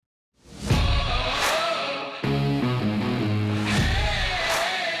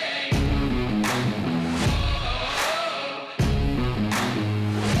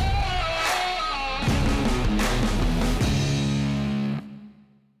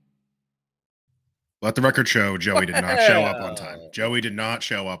Let the record show Joey did not show up on time. Joey did not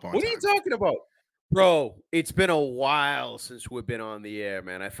show up on What time. are you talking about? Bro, it's been a while since we've been on the air,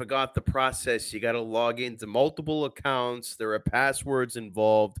 man. I forgot the process. You got to log into multiple accounts. There are passwords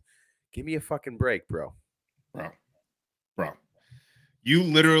involved. Give me a fucking break, bro. Bro. You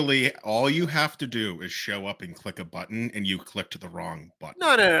literally, all you have to do is show up and click a button, and you clicked the wrong button.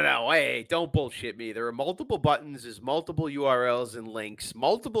 No. Hey, don't bullshit me. There are multiple buttons, there's multiple URLs and links,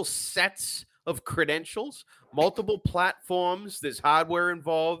 multiple sets of credentials, multiple platforms. There's hardware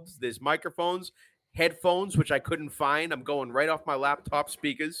involved. There's microphones, headphones, which I couldn't find. I'm going right off my laptop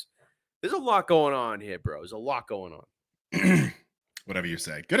speakers. There's a lot going on here, bro. There's a lot going on. Whatever you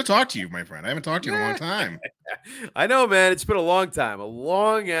say. Good to talk to you, my friend. I haven't talked to you in a long time. I know, man. It's been a long time, a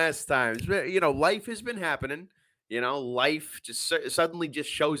long ass time. It's been, life has been happening. Life just suddenly just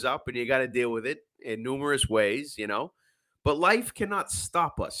shows up, and you got to deal with it in numerous ways. But life cannot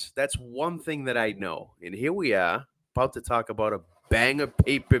stop us. That's one thing that I know. And here we are, about to talk about a banger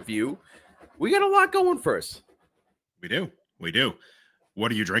pay-per-view. We got a lot going for us. We do.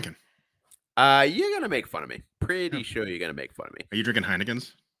 What are you drinking? You're going to make fun of me. Pretty sure you're going to make fun of me. Are you drinking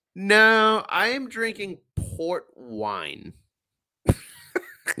Heineken's? No, I am drinking port wine.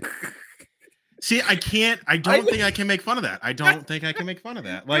 See, I don't think I can make fun of that. I don't think I can make fun of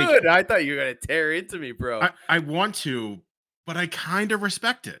that. Like, good. I thought you were going to tear into me, bro. I want to, but I kind of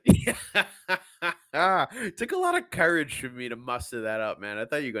respect it. It took a lot of courage for me to muster that up, man. I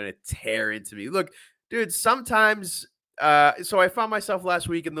thought you were going to tear into me. Look, dude, sometimes... so I found myself last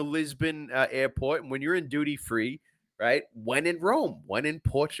week in the Lisbon airport, and when you're in duty free, right? When in Rome, when in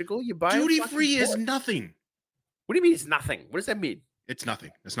Portugal, you buy duty free is nothing. What do you mean it's nothing? What does that mean? It's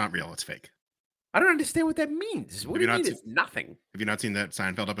nothing. It's not real. It's fake. I don't understand what that means. What do you mean it's nothing? Have you not seen that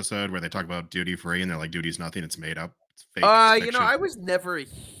Seinfeld episode where they talk about duty free and they're like, duty's nothing. It's made up. It's fake. It's I was never a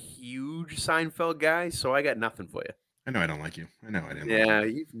huge Seinfeld guy, so I got nothing for you. I know I don't like you. I know I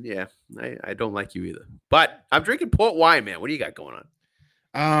didn't. Yeah, I don't like you either. But I'm drinking port wine, man. What do you got going on?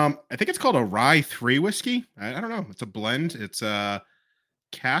 I think it's called a Rye 3 whiskey. I don't know. It's a blend. It's a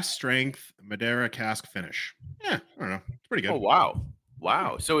cask strength Madeira cask finish. Yeah, I don't know. It's pretty good. Oh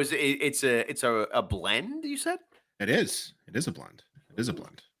wow. So it's a blend? You said it is. It is a blend.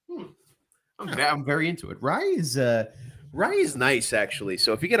 I'm very into it. Rye is nice, actually.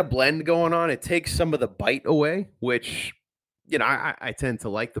 So if you get a blend going on, it takes some of the bite away, which, I tend to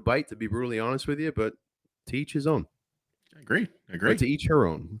like the bite, to be brutally honest with you, but to each his own. I agree. Or to each her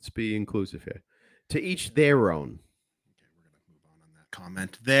own. Let's be inclusive here. To each their own. Okay, we're going to move on that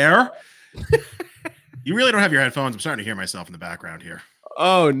comment there. You really don't have your headphones. I'm starting to hear myself in the background here.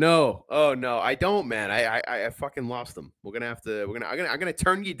 Oh no, I don't, man. I fucking lost them. I'm gonna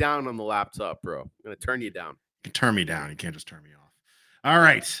turn you down on the laptop, bro. I'm gonna turn you down. You can turn me down. You can't just turn me off. All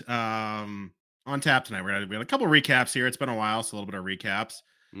right. On tap tonight, we had a couple of recaps here. It's been a while, so a little bit of recaps.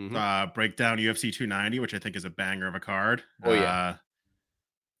 Mm-hmm. Breakdown UFC 290, which I think is a banger of a card. Oh yeah.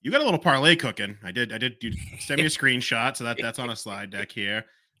 You got a little parlay cooking. I did. You sent me a screenshot, so that's on a slide deck here.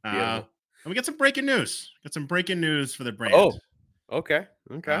 And we got some breaking news. Got some breaking news for the brand. Oh, okay.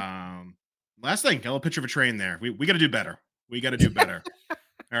 Last thing, got a little picture of a train there. We got to do better.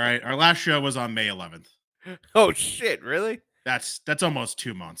 All right. Our last show was on May 11th. Oh shit! Really? That's almost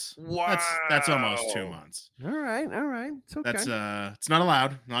 2 months. Wow. That's almost 2 months. All right. It's okay. That's it's not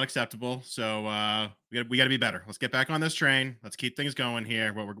allowed, not acceptable. So we got to be better. Let's get back on this train. Let's keep things going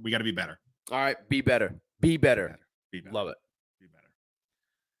here. We got to be better. All right, be better. Be better. Love it. Be better.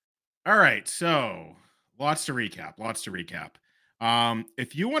 All right. So lots to recap.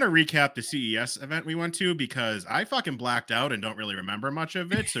 If you want to recap the CES event we went to, because I fucking blacked out and don't really remember much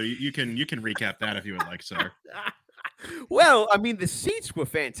of it, so you can recap that if you would like, sir. Well, I mean, the seats were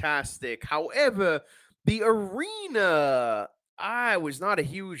fantastic. However, the arena, I was not a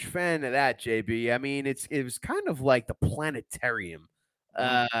huge fan of that, JB. I mean, it was kind of like the planetarium,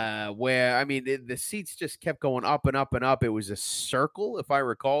 where, I mean, the seats just kept going up and up and up. It was a circle, if I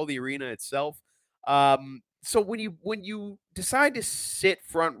recall, the arena itself. So when you decide to sit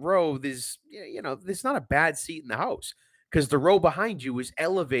front row, there's not a bad seat in the house, because the row behind you is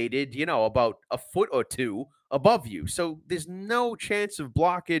elevated, about a foot or two above you. So there's no chance of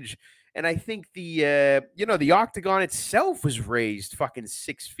blockage. And I think the octagon itself was raised fucking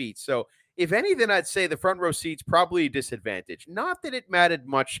 6 feet. So if anything, I'd say the front row seats probably a disadvantage. Not that it mattered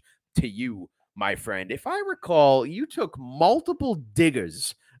much to you, my friend. If I recall, you took multiple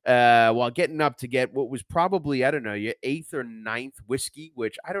diggers while getting up to get what was probably, I don't know, your 8th or 9th whiskey,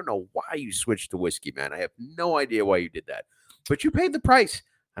 which I don't know why you switched to whiskey, man. I have no idea why you did that. But you paid the price.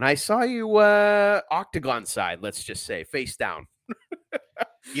 And I saw you octagon side, let's just say, face down.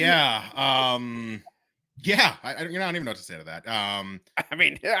 Yeah. Yeah, I don't even know what to say to that. I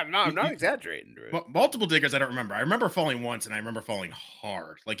mean, yeah, I'm not You exaggerating, dude. multiple diggers. I don't remember. I remember falling once, and I remember falling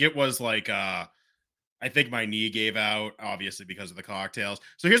hard. Like it was like I think my knee gave out, obviously because of the cocktails.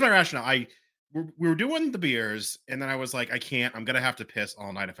 So here's my rationale. We were doing the beers, and then I was like, I can't. I'm gonna have to piss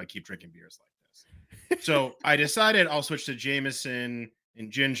all night if I keep drinking beers like this. So I decided I'll switch to Jameson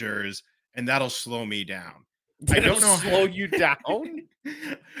and gingers, and that'll slow me down. I Did it don't know. slow you down?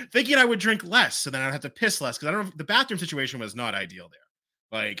 Thinking I would drink less, so then I'd have to piss less because I don't know. The bathroom situation was not ideal there.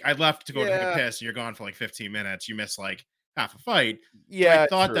 Like I left to go take a Yeah. piss, and you're gone for like 15 minutes. You miss like half a fight. So I Yeah,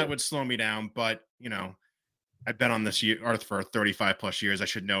 thought that true. would slow me down, but I've been on this earth for 35 plus years. I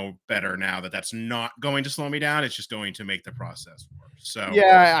should know better now that that's not going to slow me down. It's just going to make the process worse. So,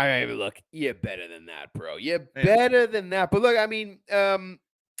 Yeah, look, you're better than that, bro. You're yeah. better than that. But look, I mean,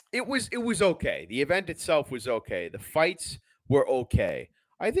 it was okay. The event itself was okay. The fights were okay.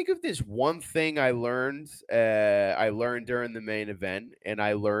 I think if there's one thing I learned during the main event, and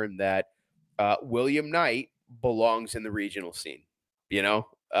I learned that William Knight belongs in the regional scene. You know,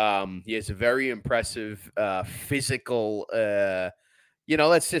 he has a very impressive physical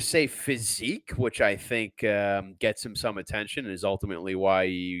let's just say physique, which I think gets him some attention and is ultimately why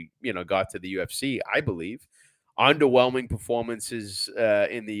he, got to the UFC, I believe. Underwhelming performances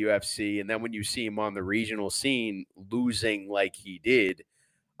in the UFC. And then when you see him on the regional scene losing like he did,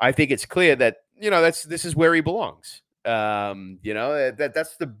 I think it's clear that, this is where he belongs.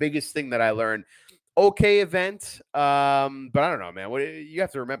 That's the biggest thing that I learned. Okay event, but I don't know, man. You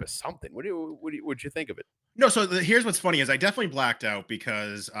have to remember something. What'd you think of it? No, so here's what's funny is I definitely blacked out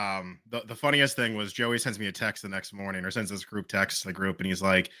because the funniest thing was Joey sends me a text the next morning or sends this group text to the group and he's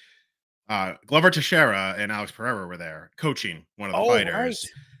like, Glover Teixeira and Alex Pereira were there coaching one of the Oh, right. fighters.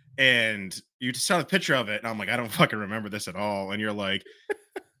 And you just saw the picture of it, and I'm like, I don't fucking remember this at all. And you're like,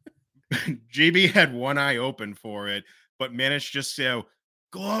 GB had one eye open for it, but managed to just say,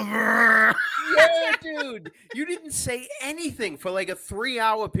 Glover. Yeah, dude. You didn't say anything for like a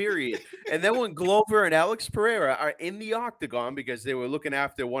 3-hour period. And then when Glover and Alex Pereira are in the octagon because they were looking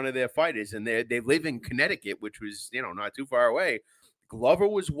after one of their fighters and they live in Connecticut, which was, not too far away. Glover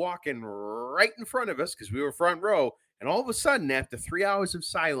was walking right in front of us because we were front row. And all of a sudden, after 3 hours of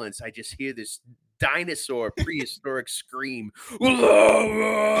silence, I just hear this dinosaur prehistoric scream.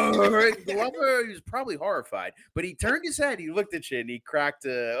 Glover! Glover, he was probably horrified, but he turned his head, he looked at you, and he cracked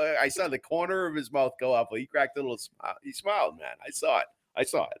I saw the corner of his mouth go up, but he cracked a little smile. He smiled, man. I saw it. I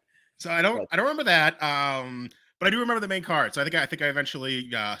saw it. So I don't But I don't remember that. But I do remember the main card. So I think I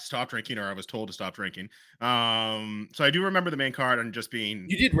eventually stopped drinking, or I was told to stop drinking. So I do remember the main card and just being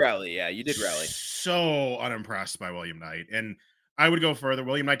you did rally. Yeah, you did rally. so unimpressed by William Knight. And I would go further.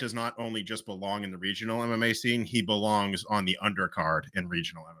 William Knight does not only just belong in the regional MMA scene, he belongs on the undercard in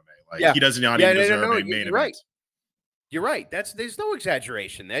regional MMA. Like Yeah. he does not Yeah, even deserve no. a main You're right. event. You're right. There's no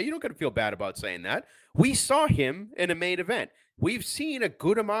exaggeration there. You don't got to feel bad about saying that. We saw him in a main event. We've seen a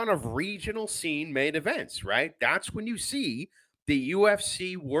good amount of regional scene main events, right? That's when you see the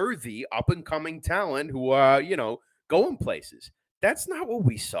UFC worthy up and coming talent who are, going places. That's not what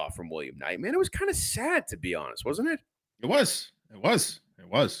we saw from William Knight, man. It was kind of sad to be honest, wasn't it? It was. It was. It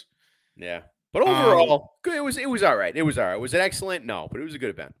was. Yeah. But Um, overall, good. It was all right. It was all right. Was it excellent? No, but it was a good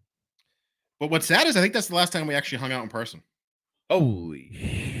event. but what's sad is I think that's the last time we actually hung out in person. Holy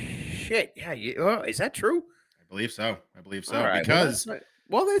shit. Yeah, is that true? I believe so. I believe All so right.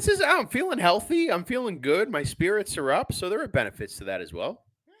 Well, because this is. I'm feeling healthy. I'm feeling good. My spirits are up, so there are benefits to that as well.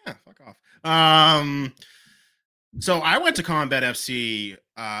 yeah, fuck off. So I went to Combat FC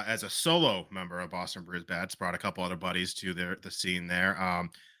as a solo member of Boston Brews Bats. Brought a couple other buddies to the scene there.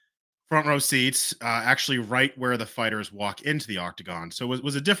 Front row seats, actually right where the fighters walk into the octagon. So it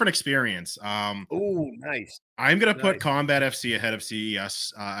was a different experience. Oh, nice, I'm going to put nice. Combat FC ahead of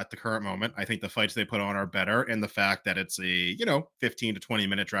CES at the current moment. I think the fights they put on are better, and the fact that it's a 15 to 20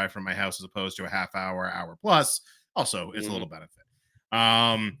 minute drive from my house as opposed to a half hour plus also is a Hmm. little benefit.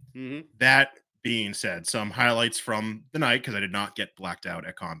 Um, Hmm. that being said, some highlights from the night because I did not get blacked out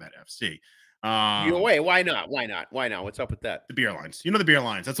at Combat FC. Wait, why not? Why not? Why not? What's up with that? The beer lines. The beer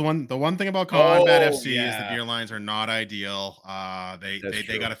lines. That's the one thing about Combat Oh, FC is the yeah, beer lines are not ideal. They that's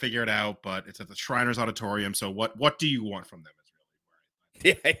they got true. to figure it out, but it's at the Shriners Auditorium. So what do you want from them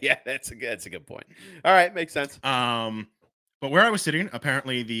is Yeah, yeah, that's a good point. All right, makes sense. really where but where I was sitting,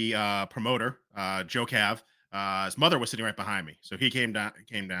 apparently the promoter, Joe Cav, his mother was sitting right behind me. So he came down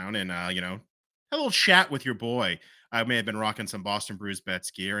and had a little chat with your boy. I may have been rocking some Boston Brews Bets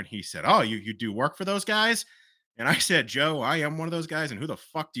gear, and he said, "Oh, you do work for those guys?" And I said, "Joe, I am one of those guys. And who the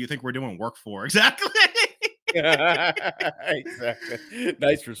fuck do you think we're doing work for exactly?" Exactly.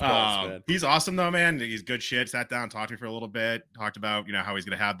 Nice response, man. He's awesome though, man. He's good shit. Sat down, talked to me for a little bit, talked about how he's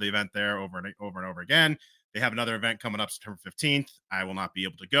going to have the event there over and over again. They have another event coming up September 15th. I will not be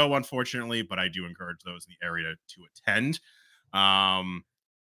able to go, unfortunately, but I do encourage those in the area to attend. Um,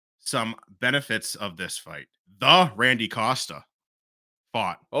 some benefits of this fight: the Randy Costa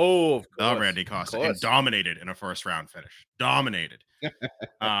fought Oh, of the course, Randy of Costa and course. dominated in a first round finish. Dominated.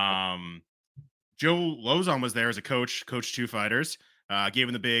 Um, Joe Lozon was there as a coach, coached two fighters. Gave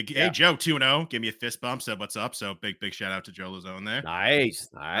him the big, hey, Yeah. Joe, 2-0. Gave me a fist bump, said, what's up? So big shout out to Joe Lozon there. Nice,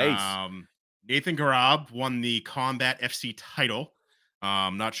 nice. Nathan Garab won the Combat FC title.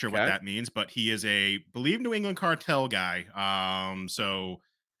 Not sure what Okay. that means, but he is a believe New England cartel guy. So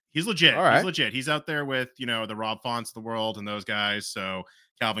he's legit. All He's right. legit. He's out there with the Rob Fonts of the world and those guys. So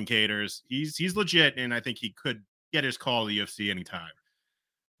Calvin Caters. He's legit, and I think he could get his call to the UFC anytime.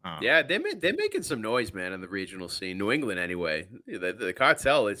 Yeah, they're making some noise, man, in the regional scene, New England anyway. The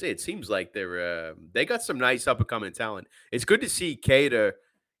cartel, it seems like they got some nice up and coming talent. It's good to see Cater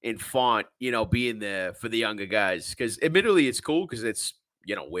and Font, being there for the younger guys. Because admittedly, it's cool because it's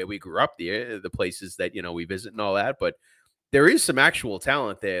where we grew up, the places that we visit and all that. But there is some actual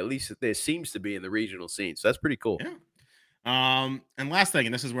talent there. At least there seems to be in the regional scene. So that's pretty cool. Yeah. And last thing,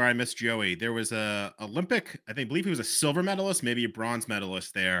 and this is where I missed Joey. There was a Olympic, believe he was a silver medalist, maybe a bronze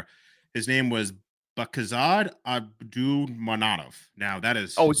medalist there. His name was Bakazad Abdulmananov. Now that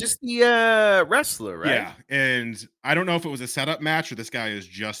is, Oh, is this the wrestler, right? yeah, and I don't know if it was a setup match or this guy is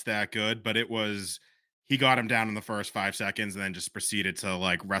just that good, but it was. He got him down in the first 5 seconds and then just proceeded to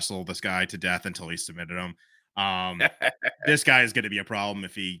like wrestle this guy to death until he submitted him. Um, this guy is going to be a problem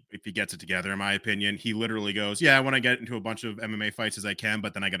if he gets it together. In my opinion, he literally goes, "Yeah, I want to get into a bunch of MMA fights as I can,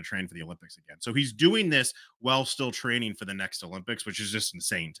 but then I got to train for the Olympics again." So he's doing this while still training for the next Olympics, which is just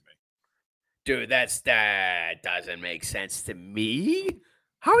insane to me. Dude, that doesn't make sense to me.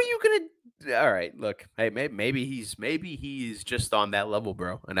 How are you gonna? All right, look, hey, maybe he's just on that level,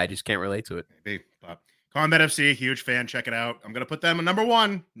 bro, and I just can't relate to it. Maybe, but Combat FC, huge fan. Check it out. I'm gonna put them at number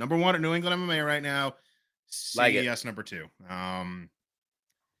one at New England MMA right now. Like it, CES number two.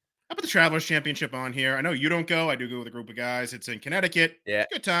 I put the Travelers Championship on here. I know you don't go. I do go with a group of guys. It's in Connecticut. yeah,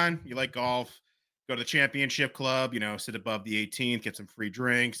 Good time. You like golf. Go to the championship club, sit above the 18th, get some free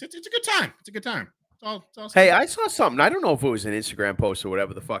drinks. It's a good time. It's a good time. It's all Hey, set. I saw something. I don't know if it was an Instagram post or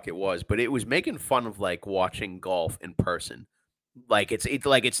whatever the fuck it was, but it was making fun of like watching golf in person. Like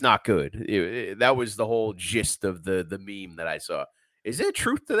it's not good. That was the whole gist of the meme that I saw. Is there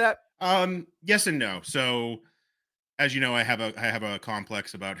truth to that? Yes and no. So as you know, I have a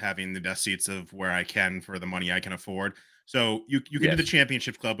complex about having the best seats of where I can for the money I can afford. So you can do the Yes.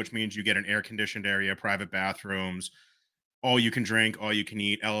 championship club, which means you get an air conditioned area, private bathrooms, all you can drink, all you can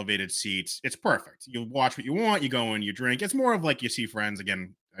eat, elevated seats. It's perfect. You watch what you want, you go and you drink. It's more of like you see friends.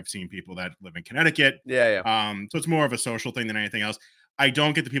 Again, I've seen people that live in Connecticut. Yeah, yeah, So it's more of a social thing than anything else. I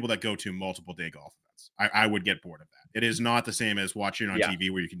don't get the people that go to multiple day golf events. I would get bored of that. It is not the same as watching on yeah.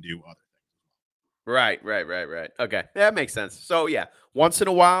 TV where you can do other Right. Okay, that makes sense. So yeah, once in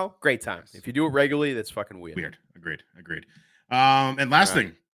a while, great time. things. If you do it regularly, that's fucking weird. Weird. Agreed. And All last right.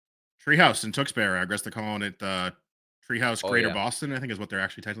 thing, Treehouse in Tewksbury. I guess they're calling it Treehouse Oh Greater yeah, Boston, I think is what they're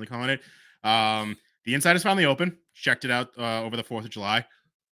actually technically calling it. The inside is finally open. Checked it out over the 4th of July.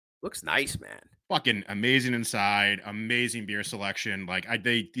 looks nice, man. Fucking amazing inside, amazing beer selection. Like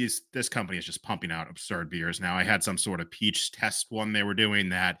this company is just pumping out absurd beers now. I had some sort of peach test one they were doing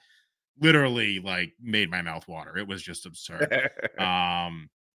that literally like made my mouth water. It was just absurd. And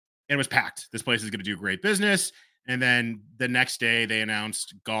it was packed. This place is going to do great business. And then the next day, they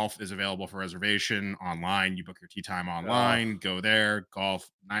announced golf is available for reservation online. You book your tee time Oh, online, go there, golf,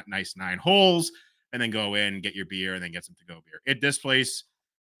 nice 9 holes, and then go in, get your beer, and then get some to go beer. This place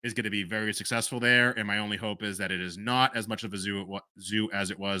is going to be very successful there. And my only hope is that it is not as much of a zoo as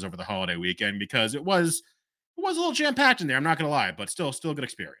it was over the holiday weekend because it was a little jam packed in there. I'm not going to lie, but still a good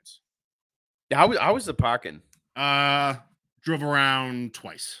experience. how was the parking? Uh, Drove around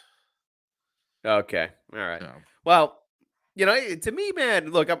twice. Okay, all right. So Well, to me,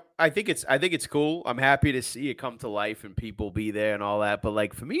 man, look, I think it's cool. I'm happy to see it come to life and people be there and all that. But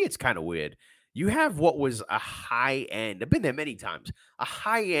like for me, it's kind of weird. You have what was a high end. I've been there many times. A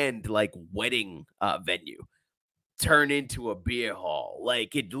high end like wedding venue turn into a beer hall.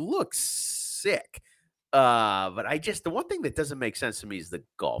 Like it looks sick. But the one thing that doesn't make sense to me is the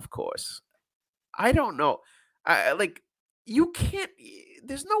golf course. I don't know. Like you can't.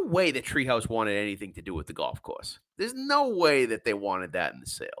 There's no way that Treehouse wanted anything to do with the golf course. There's no way that they wanted that in the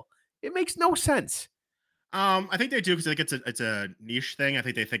sale. It makes no sense. I think they do because I think it's a niche thing. I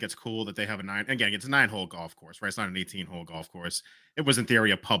think they think it's cool that they have a nine. Again, it's a 9-hole golf course, right? It's not an 18-hole golf course. It was in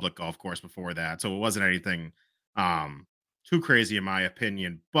theory a public golf course before that, so it wasn't anything um too crazy in my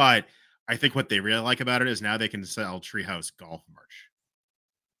opinion. But I think what they really like about it is now they can sell treehouse golf merch.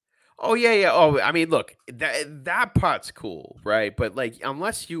 Oh yeah, yeah. Oh, I mean, look, that part's cool, right? But like,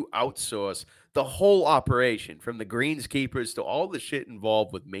 unless you outsource the whole operation from the greenskeepers to all the shit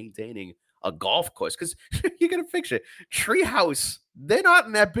involved with maintaining a golf course, because you got to fix it. Treehouse, they're not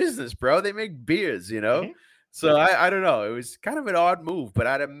in that business, bro. They make beers, you know. Mhm. So I don't know. It was kind of an odd move, but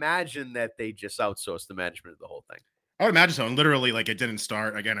I'd imagine that they just outsourced the management of the whole thing. I would imagine so. And literally, like it didn't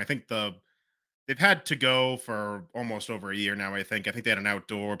start again. I think they've had to go for almost over a year now. I think they had an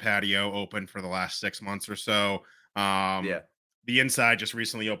outdoor patio open for the last 6 months or so. Yeah. The inside just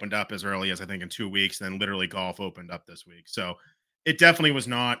recently opened up as early as I think in 2 weeks. And then literally golf opened up this week. So it definitely was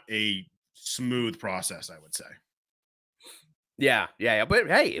not a smooth process, I would say. Yeah, yeah, yeah. But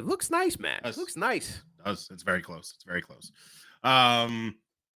hey, it looks nice, man. It Does looks nice. does it's very close. It's very close. All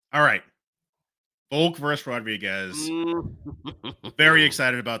right. Volk versus Rodriguez. Mm. Very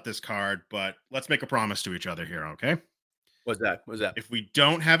excited about this card, but let's make a promise to each other here, okay? What's that? What's that? If we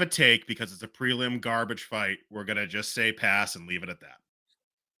don't have a take because it's a prelim garbage fight, we're gonna just say pass and leave it at that.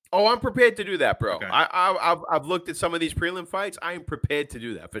 Oh, I'm prepared to do that, bro. Okay. I've looked at some of these prelim fights. I am prepared to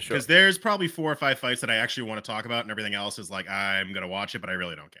do that for sure. Because there's probably 4 or 5 fights that I actually want to talk about, and everything else is like I'm gonna watch it, but I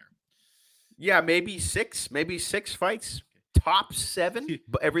really don't care. Yeah, maybe six fights, top seven, See,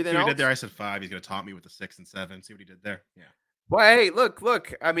 but see everything what he did there? else. I said 5. He's gonna taunt me with the 6 and 7. See what he did there? Yeah. Well, hey,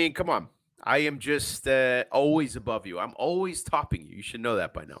 look. I mean, come on. I am just always above you. I'm always topping you. You should know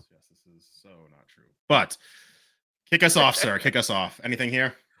that by now. Yes, this is so not true. But kick us off, sir. Kick us off. Anything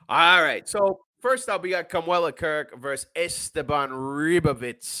here? All right. So first up, we got Kamuela Kirk versus Esteban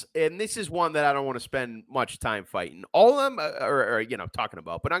Ribovitz, and this is one that I don't want to spend much time fighting. All of them are talking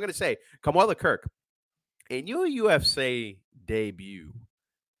about, but I'm going to say Kamuela Kirk in your UFC debut.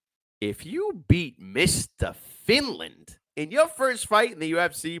 If you beat Mr. Finland in your first fight in the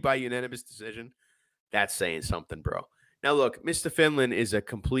UFC by unanimous decision, that's saying something, bro. Now, look, Mr. Finland is a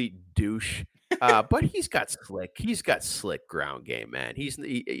complete douche, but he's got slick. He's got slick ground game, man.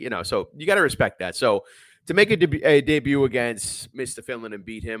 So you got to respect that. So to make a debut against Mr. Finland and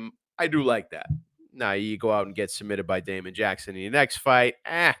beat him, I do like that. Now you go out and get submitted by Damon Jackson in your next fight.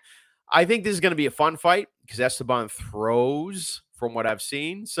 I think this is going to be a fun fight because Esteban throws from what I've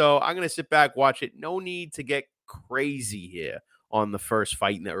seen. So I'm going to sit back, watch it. No need to get crazy here on the first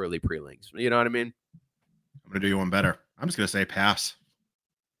fight in the early prelims. You know what I mean? I'm gonna do you one better. I'm just gonna say pass.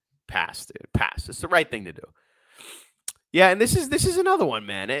 Pass, dude. Pass. It's the right thing to do. Yeah, and this is another one,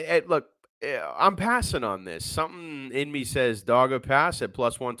 man. Look, I'm passing on this. Something in me says dog or pass at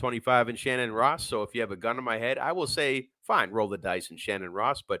plus 125 in Shannon Ross. So if you have a gun in my head, I will say, fine, roll the dice in Shannon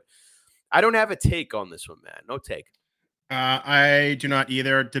Ross. But I don't have a take on this one, man. No take. I do not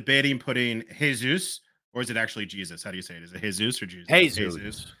either. Debating putting Jesus, or is it actually Jesus? How do you say it? Is it Jesus or Jesus?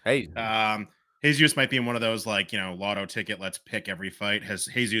 Jesus. Hey. Jesus might be in one of those like lotto ticket. Let's pick every fight.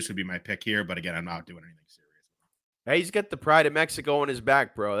 Jesus would be my pick here, but again, I'm not doing anything serious. Hey, he's got the pride of Mexico on his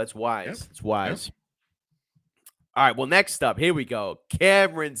back, bro. That's wise. Yep. That's wise. Yep. All right. Well, next up, here we go.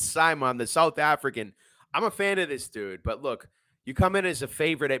 Cameron Simon, the South African. I'm a fan of this dude, but look, you come in as a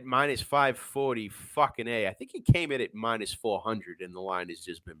favorite at minus 540. Fucking A. I think he came in at minus 400, and the line has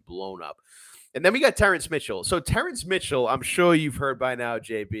just been blown up. And then we got Terrence Mitchell. So Terrence Mitchell, I'm sure you've heard by now,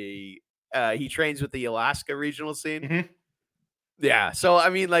 JB. He trains with the Alaska regional scene. Mm-hmm. Yeah. So, I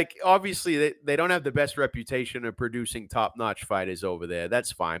mean, like, obviously, they don't have the best reputation of producing top-notch fighters over there.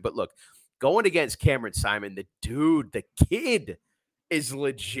 That's fine. But look, going against Cameron Simon, the kid is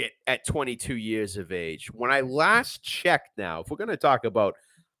legit at 22 years of age. When I last checked now, if we're going to talk about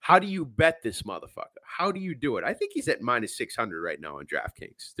how do you bet this motherfucker, how do you do it? I think he's at minus 600 right now on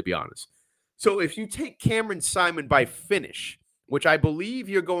DraftKings, to be honest. So if you take Cameron Simon by finish, which I believe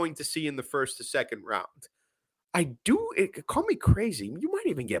you're going to see in the first to second round, call me crazy. You might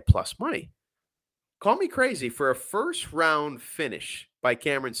even get plus money. Call me crazy for a first round finish by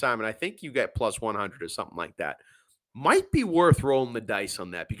Cameron Simon. I think you get plus 100 or something like that. Might be worth rolling the dice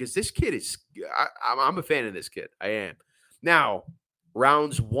on that because this kid is, I'm a fan of this kid. I am. Now,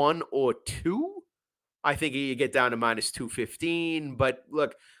 rounds 1 or 2, I think you get down to minus 215. But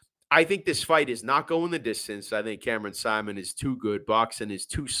look, I think this fight is not going the distance. I think Cameron Simon is too good. Boxing is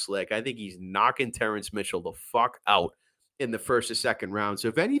too slick. I think he's knocking Terrence Mitchell the fuck out in the first or second round. So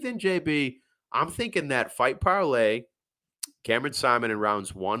if anything, JB, I'm thinking that fight parlay, Cameron Simon in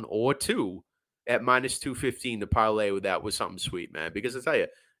rounds 1 or 2 at minus 215 to parlay with that was something sweet, man. Because I tell you,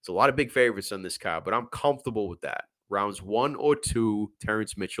 There's a lot of big favorites on this card, but I'm comfortable with that. Rounds 1 or 2,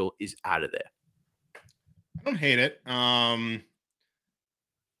 Terrence Mitchell is out of there. I don't hate it. Could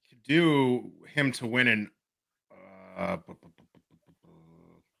do him to win in.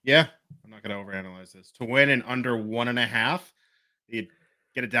 Yeah, I'm not going to overanalyze this. To win in under 1.5, you'd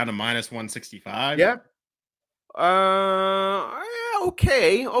get it down to minus 165. Yeah.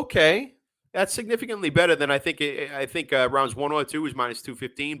 Okay. That's significantly better than I think. I think rounds 1 or 2 is minus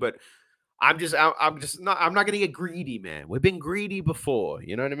 215, but I'm not going to get greedy, man. We've been greedy before.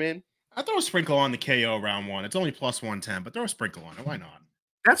 You know what I mean? I throw a sprinkle on the KO round 1. It's only plus 110, but throw a sprinkle on it. Why not?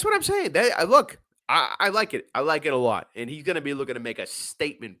 That's what I'm saying. Look, I like it. I like it a lot. And he's going to be looking to make a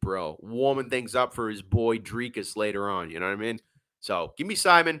statement, bro. Warming things up for his boy Drekus later on. You know what I mean? So give me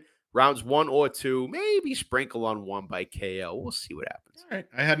Simon. Rounds 1 or 2. Maybe sprinkle on 1 by KO. We'll see what happens. All right.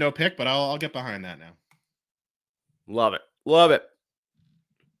 I had no pick, but I'll get behind that now. Love it. Love it.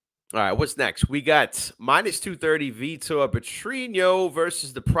 All right, what's next? We got minus 230 Vitor Petrino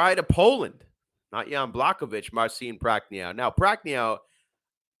versus the Pride of Poland. Not Jan Blachowicz, Marcin Prachniau. Now, Prachniau,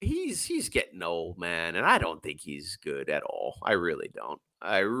 he's getting old, man, and I don't think he's good at all. I really don't.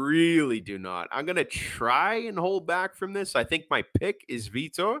 I really do not. I'm going to try and hold back from this. I think my pick is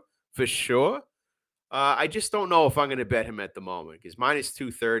Vitor for sure. I just don't know if I'm going to bet him at the moment because minus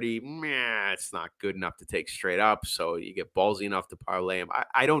 230, it's not good enough to take straight up. So you get ballsy enough to parlay him.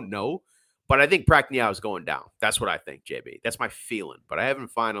 I don't know, but I think Prachniau is going down. That's what I think, JB. That's my feeling, but I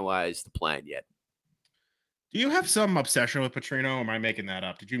haven't finalized the plan yet. Do you have some obsession with Petrino, or am I making that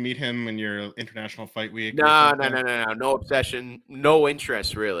up? Did you meet him in your international fight week? No. No obsession, no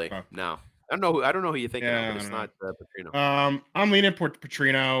interest, really. Okay. No. I don't know who you're thinking of, but it's not Petrino. I'm leaning for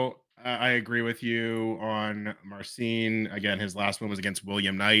Petrino. I agree with you on Marcin. Again, his last one was against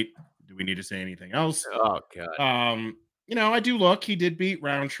William Knight. Do we need to say anything else? Oh, God. I do look. He did beat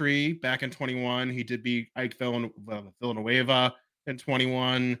Roundtree back in 21. He did beat Ike Villanueva in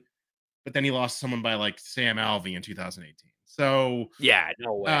 21. But then he lost someone by like Sam Alvey in 2018. So yeah,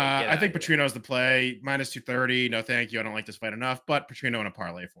 no way. I think Petrino's the play. Minus 230. No, thank you. I don't like this fight enough. But Petrino in a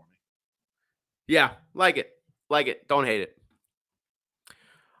parlay for me. Yeah, like it. Don't hate it.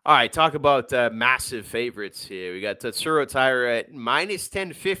 All right, talk about massive favorites here. We got Tatsuro Taira at minus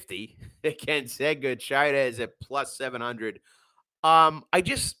 1050 against Edgar Chairez at plus 700. I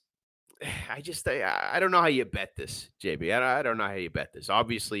don't know how you bet this, JB. I don't know how you bet this.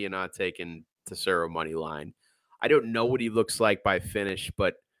 Obviously, you're not taking Tatsuro money line. I don't know what he looks like by finish,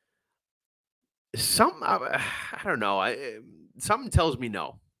 but I don't know. Something tells me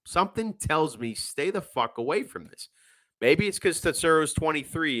no. Something tells me stay the fuck away from this. Maybe it's because Tatsuro's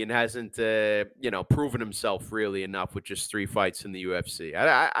 23 and hasn't, proven himself really enough with just 3 fights in the UFC.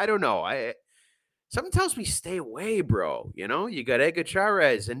 I don't know. Something tells me stay away, bro. You got Edgar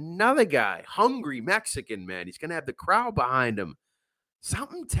Chairez, another guy, hungry Mexican, man. He's going to have the crowd behind him.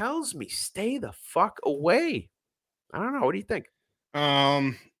 Something tells me stay the fuck away. I don't know. What do you think?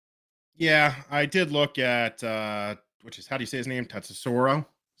 Yeah, I did look at, how do you say his name? Tatsuro?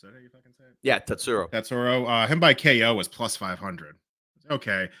 Is that how you fucking say it? Yeah, Tatsuro. Him by KO was plus 500.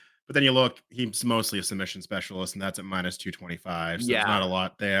 Okay. But then you look, he's mostly a submission specialist, and that's at minus 225. So there's not a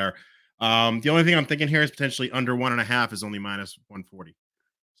lot there. The only thing I'm thinking here is potentially under 1.5 is only minus 140.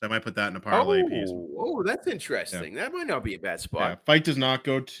 So I might put that in a parlay piece. Oh, that's interesting. Yeah. That might not be a bad spot. Yeah, fight does not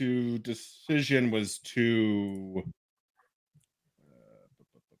go to decision was to.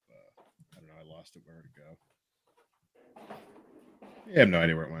 I don't know. I lost it. Where did it go? I have no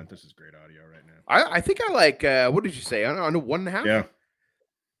idea where it went. This is great audio right now. I think I like. What did you say? On 1.5? Yeah.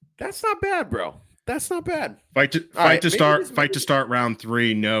 That's not bad, bro. That's not bad. Fight to start round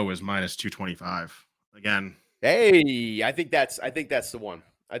 3. No is minus 225 again. Hey, I think that's the one.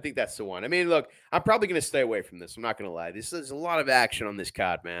 I mean, look, I'm probably going to stay away from this. I'm not going to lie. There's a lot of action on this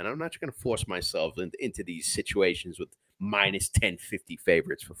card, man. I'm not going to force myself into these situations with minus 1050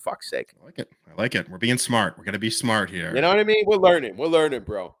 favorites, for fuck's sake. I like it. We're being smart. We're going to be smart here. You know what I mean? We're learning,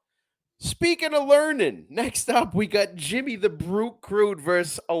 bro. Speaking of learning, next up, we got Jimmy the Brute Crude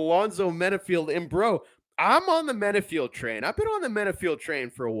versus Alonzo Menafield. And, bro, I'm on the Menafield train. I've been on the Menafield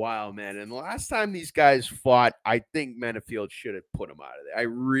train for a while, man. And the last time these guys fought, I think Menafield should have put him out of there. I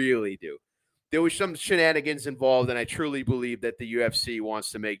really do. There was some shenanigans involved, and I truly believe that the UFC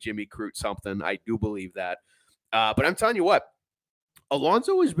wants to make Jimmy Crute something. I do believe that. But I'm telling you what,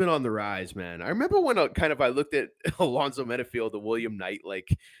 Alonzo has been on the rise, man. I remember when I looked at Alonzo Menafield and William Knight,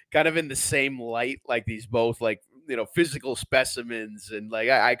 like kind of in the same light, like these both like, physical specimens. And like,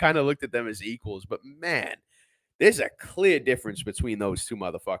 I kind of looked at them as equals, but man, there's a clear difference between those two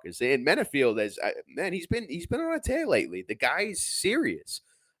motherfuckers. And Menafield he's been on a tear lately. The guy is serious.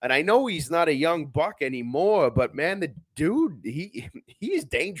 And I know he's not a young buck anymore, but man, the dude, he is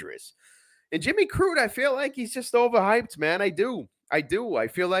dangerous. And Jimmy Crute, I feel like he's just overhyped, man. I do. I do. I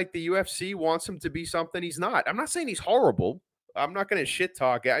feel like the UFC wants him to be something he's not. I'm not saying he's horrible. I'm not going to shit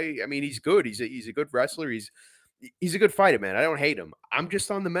talk. I mean, he's good. He's a good wrestler. He's a good fighter, man. I don't hate him. I'm just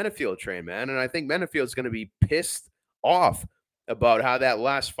on the Menafield train, man. And I think Menafield's going to be pissed off about how that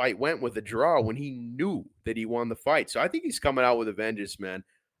last fight went with a draw when he knew that he won the fight. So I think he's coming out with a vengeance, man.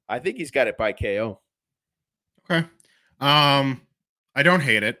 I think he's got it by KO. Okay. I don't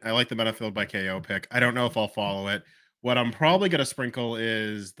hate it. I like the Menafield by KO pick. I don't know if I'll follow it. What I'm probably going to sprinkle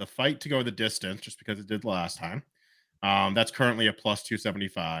is the fight to go the distance, just because it did last time. That's currently a plus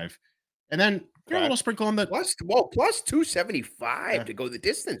 275. And then throw a little sprinkle on the plus 275 to go the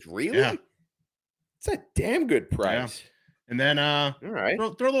distance. Really? Yeah. It's a damn good price. Yeah. And then all right. throw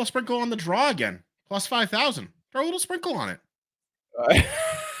a little sprinkle on the draw again. Plus 5,000. Throw a little sprinkle on it.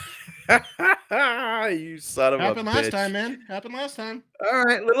 You son of a bitch. Happened last time, man. Happened last time. All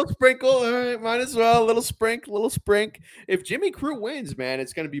right, little sprinkle. All right, might as well. Little sprink. If Jimmy Crute wins, man,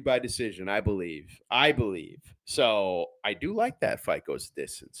 it's going to be by decision, I believe. So I do like that fight goes the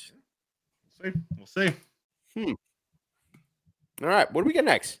distance. We'll see. All right, what do we get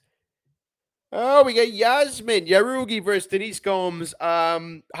next? Oh, we got Yasmin Yarugi versus Denise Gomes.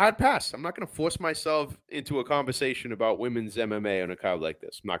 Hard pass. I'm not going to force myself into a conversation about women's MMA on a card like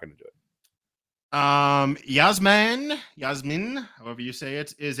this. I'm not going to do it. Yasmin, however you say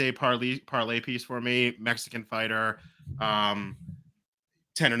it, is a parlay piece for me. Mexican fighter,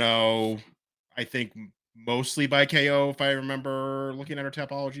 10-0. I think mostly by KO, if I remember looking at her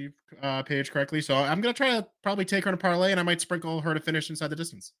Tapology page correctly. So I'm gonna try to probably take her in a parlay, and I might sprinkle her to finish inside the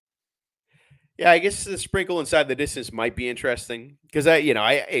distance. Yeah, I guess the sprinkle inside the distance might be interesting because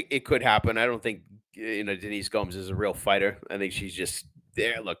it could happen. I don't think Denise Gomes is a real fighter. I think she's just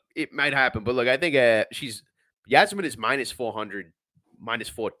there. Look, it might happen, but look, I think Yasmin is minus 400, minus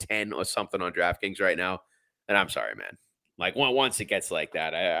 410 or something on DraftKings right now. And I'm sorry, man. Like once it gets like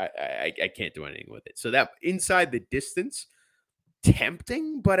that, I can't do anything with it. So that inside the distance,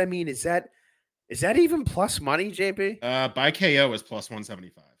 tempting, but I mean, is that even plus money, JP? By KO is plus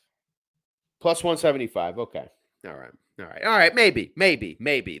 175. Plus 175. Okay. All right.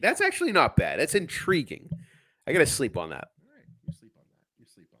 Maybe. That's actually not bad. That's intriguing. I got to sleep on that. All right. You sleep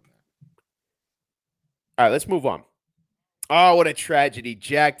on that. All right. Let's move on. Oh, what a tragedy.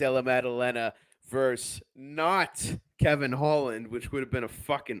 Jack Della Maddalena versus not Kevin Holland, which would have been a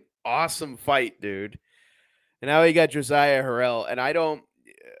fucking awesome fight, dude. And now we got Josiah Harrell. And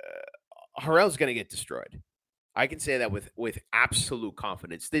Harrell's going to get destroyed. I can say that with absolute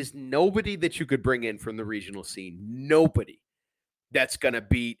confidence. There's nobody that you could bring in from the regional scene. Nobody that's going to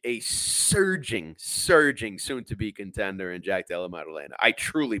beat a surging, soon-to-be contender in Jack Della Maddalena. I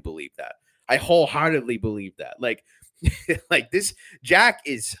truly believe that. I wholeheartedly believe that. Like this, Jack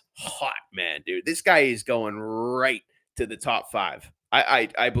is hot, man, dude. This guy is going right to the top 5.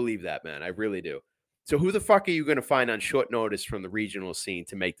 I believe that, man. I really do. So who the fuck are you going to find on short notice from the regional scene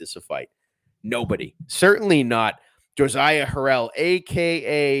to make this a fight? Nobody. Certainly not Josiah Harrell,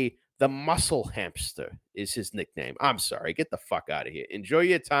 a.k.a. the Muscle Hamster is his nickname. I'm sorry. Get the fuck out of here. Enjoy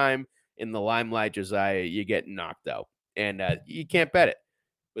your time in the limelight, Josiah. You get knocked out. And you can't bet it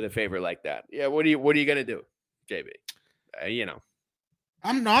with a favorite like that. Yeah, what are you going to do, JB?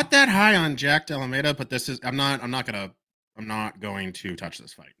 I'm not that high on Jack Della Maddalena, but I'm not going to touch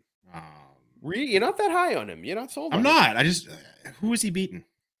this fight. You're not that high on him. You're not sold on him. I'm not. I just who is he beating?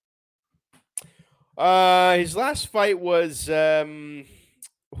 His last fight was who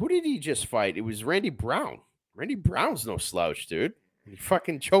did he just fight? It was Randy Brown. Randy Brown's no slouch, dude. He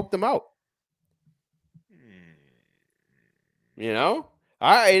fucking choked him out.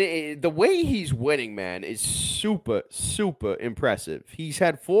 The way he's winning, man, is super, super impressive. He's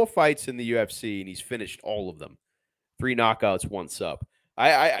had 4 fights in the UFC and he's finished all of them. 3 knockouts, 1 sub.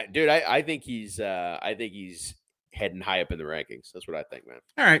 I think he's heading high up in the rankings. That's what I think, man.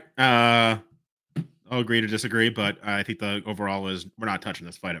 All right. I'll agree to disagree, but I think the overall is we're not touching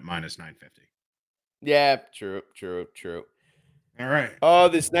this fight at minus 950. Yeah, true. All right. Oh,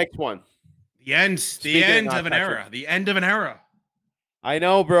 this next one. The end of an era. The end of an era. I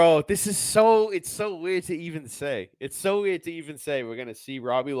know, bro. It's so weird to even say. It's so weird to even say we're going to see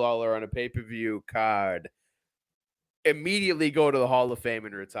Robbie Lawler on a pay-per-view card immediately go to the Hall of Fame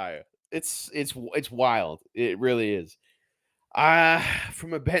and retire. It's wild. It really is.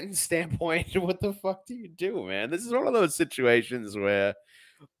 From a betting standpoint, what the fuck do you do, man? This is one of those situations where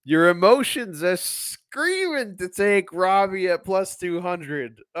Your emotions are screaming to take Robbie at plus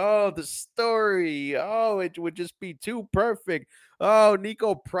 200. Oh, the story. Oh, it would just be too perfect. Oh,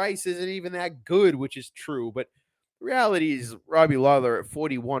 Nico Price isn't even that good, which is true. But reality is Robbie Lawler at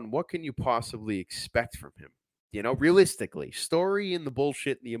 41. What can you possibly expect from him? Realistically, story and the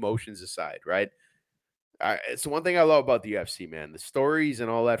bullshit and the emotions aside, right? It's the one thing I love about the UFC, man. The stories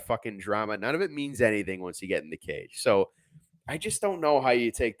and all that fucking drama, none of it means anything once you get in the cage. So I just don't know how you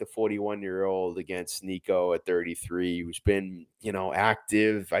take the 41-year-old against Nico at 33, who's been,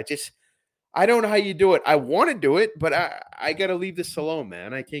 active. I don't know how you do it. I want to do it, but I got to leave this alone,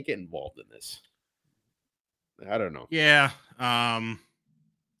 man. I can't get involved in this. I don't know. Yeah.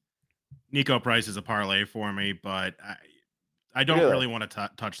 Nico Price is a parlay for me, but I don't Really? really want to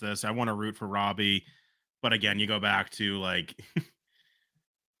touch this. I want to root for Robbie, but again, you go back to like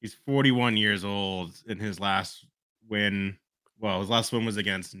he's 41 years old in his last win. Well, his last win was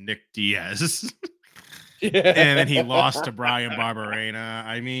against Nick Diaz. And then he lost to Brian Barberena.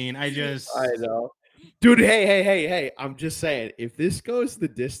 I mean, I know. Dude, hey. I'm just saying, if this goes the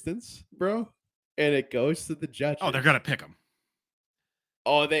distance, bro, and it goes to the judges. Oh, they're gonna pick him.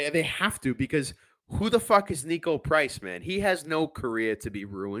 Oh, they have to, because who the fuck is Nico Price, man? He has no career to be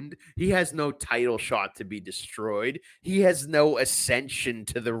ruined. He has no title shot to be destroyed. He has no ascension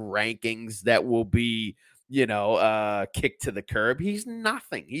to the rankings that will be, kicked to the curb. He's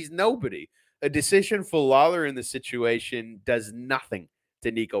nothing. He's nobody. A decision for Lawler in the situation does nothing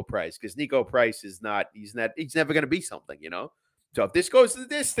to Nico Price, because Nico Price is not. He's never going to be something, So if this goes to the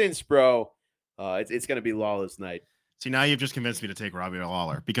distance, bro, it's going to be Lawler's night. See, now you've just convinced me to take Robbie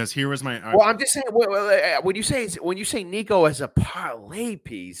Lawler, because here was my. Well, I'm just saying. When you say Nico as a parlay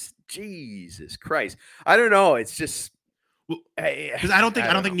piece, Jesus Christ, I don't know. It's just because I don't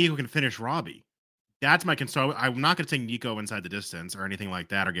think Nico can finish Robbie. That's my concern. I'm not going to take Nico inside the distance or anything like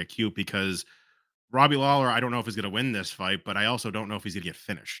that or get cute, because Robbie Lawler, I don't know if he's going to win this fight, but I also don't know if he's going to get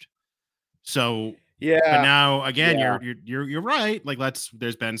finished. So yeah. But now again, you're right. Like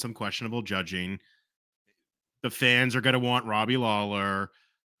there's been some questionable judging. The fans are going to want Robbie Lawler.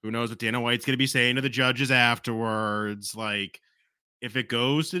 Who knows what Dana White's going to be saying to the judges afterwards? Like, if it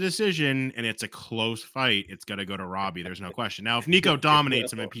goes to decision and it's a close fight, it's going to go to Robbie. There's no question. Now, if Nico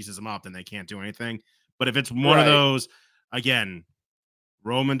dominates him and pieces him up, then they can't do anything. But if it's one of those, again,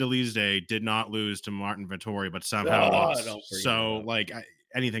 Roman Dolizde did not lose to Martin Vettori, but somehow lost. So,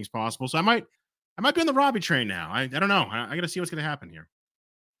 anything's possible. So I might be on the Robbie train now. I don't know. I got to see what's going to happen here.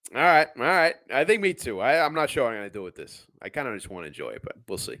 All right. I think me too. I'm not sure what I'm going to do with this. I kind of just want to enjoy it, but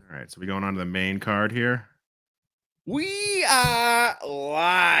we'll see. All right, so we going on to the main card here. We are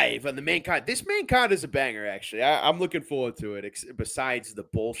live on the main card. This main card is a banger, actually. I'm looking forward to it. Besides the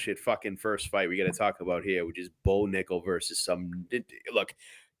bullshit fucking first fight we got to talk about here, which is Bo Nickel versus some. Look,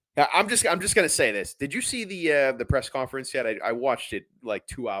 I'm just gonna say this. Did you see the press conference yet? I watched it like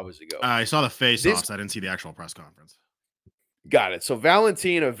 2 hours ago. I saw the face-offs. I didn't see the actual press conference. Got it. So Val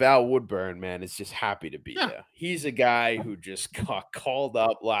Woodburn, man, is just happy to be there. He's a guy who just got called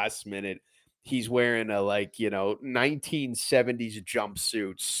up last minute. He's wearing a 1970s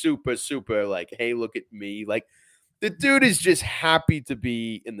jumpsuit, super like, hey, look at me. Like, the dude is just happy to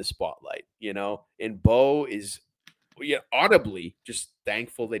be in the spotlight, And Bo is audibly just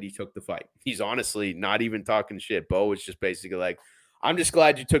thankful that he took the fight. He's honestly not even talking shit. Bo is just basically like, I'm just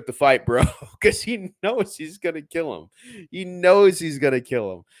glad you took the fight, bro, because he knows he's going to kill him. He knows he's going to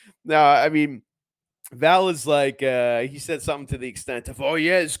kill him. Now, I mean, Val is like, he said something to the extent of, oh,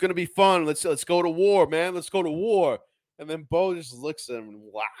 yeah, it's going to be fun. Let's go to war, man. Let's go to war. And then Bo just looks at him and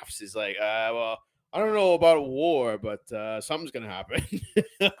laughs. He's like, well, I don't know about a war, but something's going to happen.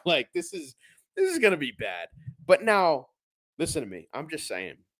 Like, this is going to be bad. But now, listen to me. I'm just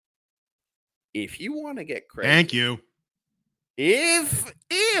saying, if you want to get crazy. Thank you. If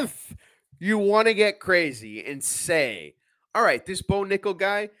you want to get crazy and say, all right, this Bo Nickel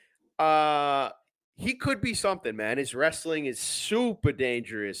guy, he could be something, man. His wrestling is super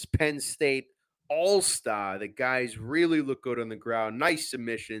dangerous. Penn State all-star. The guys really look good on the ground. Nice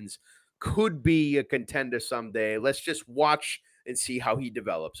submissions. Could be a contender someday. Let's just watch and see how he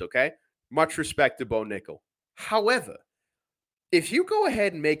develops, okay? Much respect to Bo Nickel. However, if you go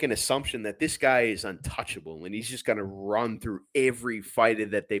ahead and make an assumption that this guy is untouchable and he's just going to run through every fighter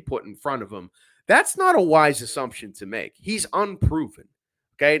that they put in front of him, that's not a wise assumption to make. He's unproven.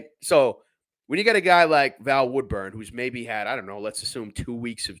 Okay. So when you got a guy like Val Woodburn, who's maybe had, I don't know, let's assume 2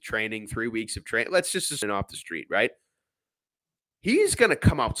 weeks of training, 3 weeks of training, let's just assume off the street, right? He's going to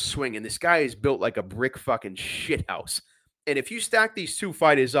come out swinging. This guy is built like a brick fucking shithouse. And if you stack these two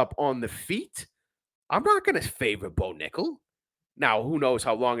fighters up on the feet, I'm not going to favor Bo Nickel. Now, who knows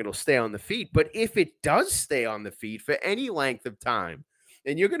how long it'll stay on the feet, but if it does stay on the feet for any length of time,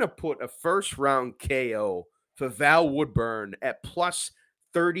 and you're going to put a first round KO for Val Woodburn at plus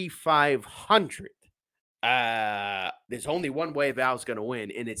 3,500, there's only one way Val's going to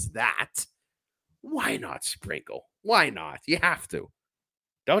win, and it's that. Why not sprinkle? Why not? You have to,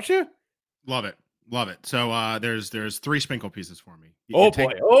 don't you? Love it. Love it. So there's 3 sprinkle pieces for me. Oh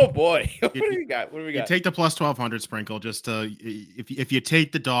boy. Oh boy. What you, do you- we got? What do we you got? take the plus 1200 sprinkle just to if you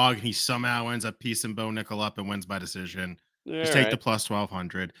take the dog and he somehow ends up piecing Bo Nickel up and wins by decision, just All take the right. plus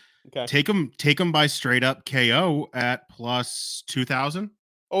 1200. Okay. Take him by straight up KO at plus 2000.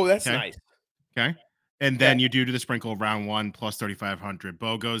 Oh, that's Okay. nice. Okay. And Okay. then you do the sprinkle round 1 plus 3,500.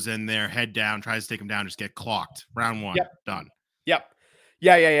 Bo goes in there, head down, tries to take him down, just get clocked. Round 1, Yep. done. Yep.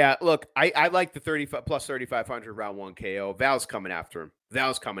 Yeah. Look, I like the 35 plus 3,500 round 1 KO. Val's coming after him.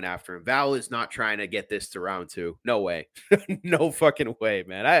 Val is not trying to get this to round 2. No way. No fucking way,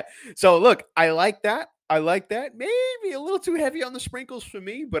 man. So look, I like that. Maybe a little too heavy on the sprinkles for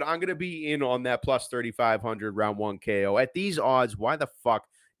me, but I'm gonna be in on that plus 3,500 round 1 KO. At these odds, why the fuck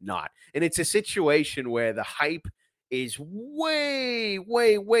not? And it's a situation where the hype is way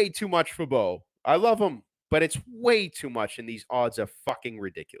too much for Bo. I love him, but it's way too much, and these odds are fucking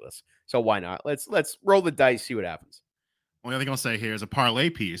ridiculous. So why not? Let's roll the dice, see what happens. Only thing I'll say here is a parlay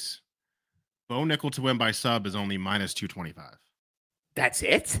piece. Bo Nickel to win by sub is only minus 225. That's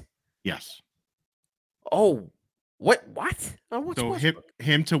it? Yes. Oh, what? What's So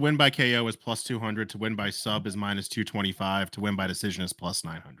him to win by KO is plus 200. To win by sub is minus 225. To win by decision is plus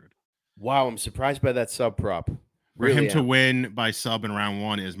 900. Wow, I'm surprised by that sub prop. For him Really to am. win by sub in round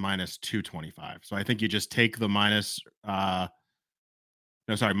 1 is minus 225. So I think you just take the minus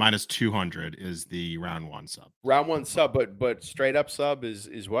minus 200 is the round 1 sub. Round 1 sub, but straight up sub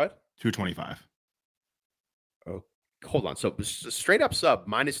is what? 225. Oh, hold on. So straight up sub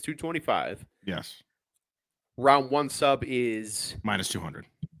minus 225. Yes. Round 1 sub is Minus 200.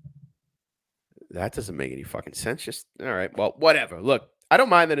 that doesn't make any fucking sense. Just all right. Well, whatever. Look, I don't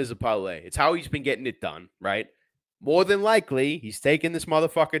mind that as a parlay. It's how he's been getting it done, right? More than likely, he's taking this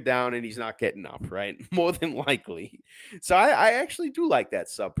motherfucker down and he's not getting up, right? More than likely. So I actually do like that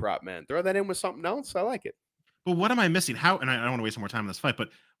sub prop, man. Throw that in with something else. I like it. But what am I missing? How? And I don't want to waste more time on this fight, but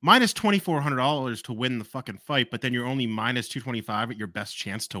minus $2,400 to win the fucking fight, but then you're only minus 225 at your best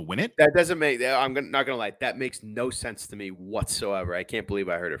chance to win it. That doesn't make. Not gonna lie. That makes no sense to me whatsoever. I can't believe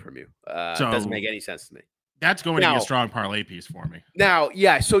I heard it from you. It doesn't make any sense to me. That's going to be Now- a strong parlay piece for me. Now,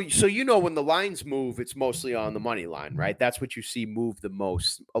 yeah, so you know when the lines move, it's mostly on the money line, right? That's what you see move the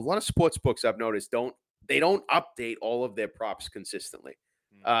most. A lot of sports books I've noticed don't update all of their props consistently,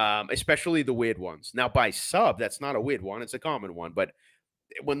 especially the weird ones. Now, by sub, that's not a weird one; it's a common one. But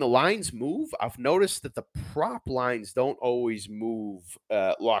when the lines move, I've noticed that the prop lines don't always move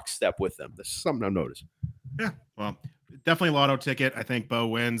lockstep with them. This is something I've noticed. Yeah, well, definitely a lotto ticket. I think Bo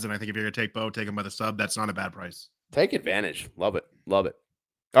wins, and I think if you're gonna take Bo, take him by the sub. That's not a bad price. Take advantage. Love it.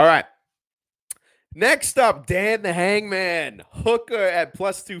 All right. Next up, Dan the Hangman. Hooker at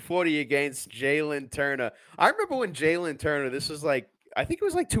plus 240 against Jalen Turner. I remember when Jalen Turner, this was like, I think it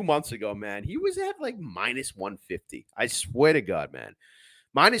was like 2 months ago, man. He was at like minus 150. I swear to God, man.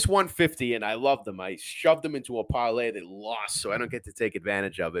 Minus 150, and I loved them. I shoved them into a parlay that lost, so I don't get to take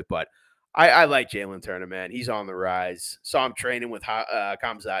advantage of it. But I like Jalen Turner, man. He's on the rise. Saw him training with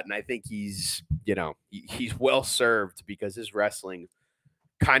Kamzat, and I think he's well served because his wrestling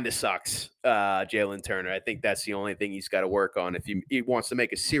kind of sucks. Jalen Turner. I think that's the only thing he's got to work on if he wants to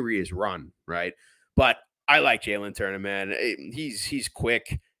make a serious run, right? But I like Jalen Turner, man. He's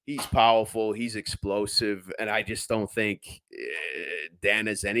quick. He's powerful. He's explosive. And I just don't think Dan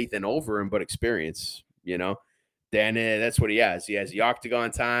has anything over him but experience, you know? Dan, that's what he has. He has the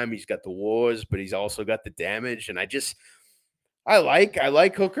octagon time. He's got the wars, but he's also got the damage. And I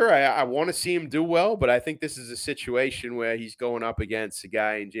like Hooker. I want to see him do well, but I think this is a situation where he's going up against a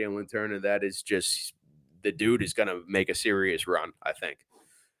guy in Jalen Turner that is just the dude is going to make a serious run, I think.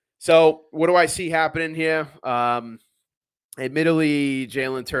 So what do I see happening here? Admittedly,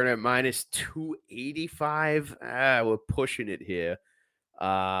 Jalen Turner minus 285. We're pushing it here.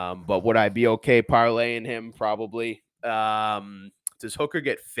 But would I be okay parlaying him? Probably. Does Hooker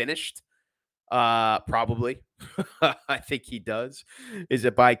get finished? Probably. I think he does. Is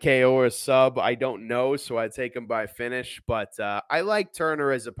it by KO or sub? I don't know. So I take him by finish. But I like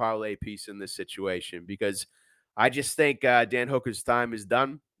Turner as a parlay piece in this situation because I just think Dan Hooker's time is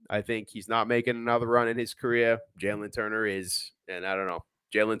done. I think he's not making another run in his career. Jalen Turner is, and I don't know.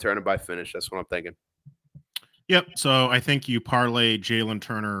 Jalen Turner by finish. That's what I'm thinking. Yep. So I think you parlay Jalen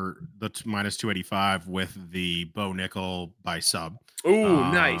Turner minus 285 with the Bo Nickel by sub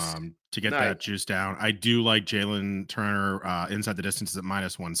Ooh, nice, to get nice. that juice down. I do like Jalen Turner inside the distance at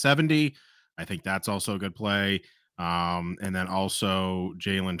minus 170. I think that's also a good play. And then also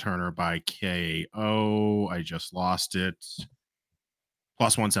Jalen Turner by KO. I just lost it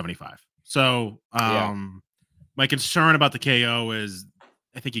plus 175. So Yeah, my concern about the KO is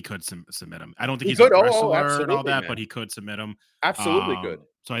I think he could submit him. I don't think he he's a could. Oh, wrestler and all absolutely, that, but man. he could submit him. Absolutely good.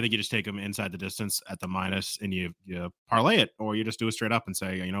 So I think you just take him inside the distance at the minus and you parlay it, or you just do it straight up and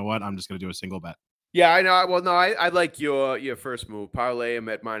say, you know what, I'm just going to do a single bet. Yeah, I know. Well, no, I like your first move. Parlay him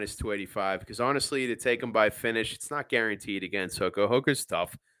at minus 285 because honestly, to take him by finish, it's not guaranteed against Hooker. Hooker's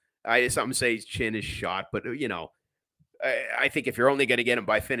tough. Some say his chin is shot, but I think if you're only going to get him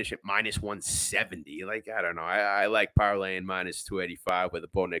by finish at minus 170, like I don't know, I like parlaying minus 285 with a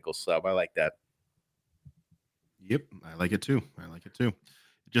Bo Nickel sub. I like that. Yep, I like it too. I like it too.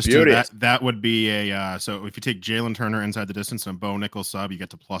 Just to Beauteous. that would be a so if you take Jalen Turner inside the distance and Bo Nickel sub, you get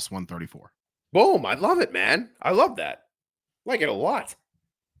to plus 134. Boom! I love it, man. I love that. Like it a lot.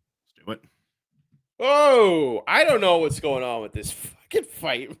 Let's do it. Oh, I don't know what's going on with this fucking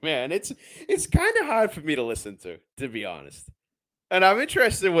fight, man. It's kind of hard for me to listen to be honest. And I'm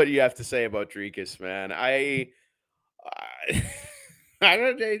interested in what you have to say about Dricus, man. I,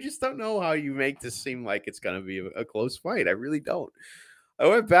 I just don't know how you make this seem like it's gonna be a close fight. I really don't. I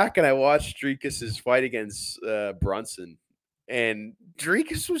went back and I watched Dricus's fight against Brunson, and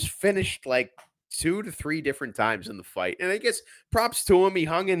Dricus was finished like 2 to 3 different times in the fight. And I guess props to him. He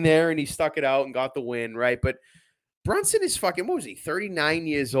hung in there and he stuck it out and got the win, right? But Brunson is fucking, what was he, 39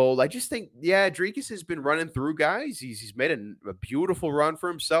 years old? I just think, yeah, Dricus has been running through guys. He's made a beautiful run for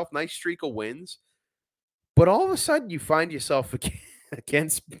himself, nice streak of wins. But all of a sudden, you find yourself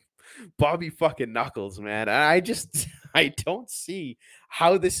against Bobby fucking Knuckles, man. I don't see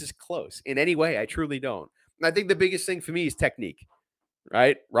how this is close in any way. I truly don't. And I think the biggest thing for me is technique,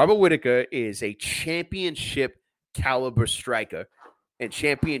 right? Robert Whitaker is a championship caliber striker and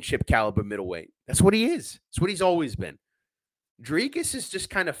championship caliber middleweight. That's what he is. That's what he's always been. Dricus has just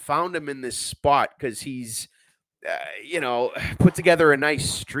kind of found him in this spot because he's, put together a nice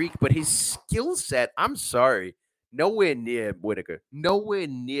streak, but his skill set, I'm sorry, nowhere near Whitaker. Nowhere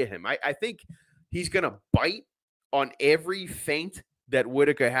near him. I think he's going to bite on every feint that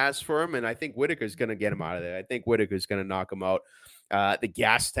Whitaker has for him, and I think Whitaker's going to get him out of there. I think Whitaker's going to knock him out. The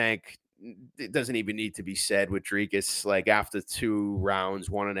gas tank, it doesn't even need to be said with Dricus. Like after 2 rounds,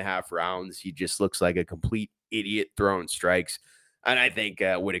 1.5 rounds, he just looks like a complete idiot throwing strikes. And I think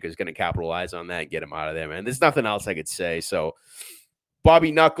Whitaker's going to capitalize on that and get him out of there, man. There's nothing else I could say. So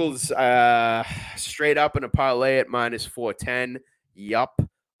Bobby Knuckles straight up in a parlay at minus 410. Yup.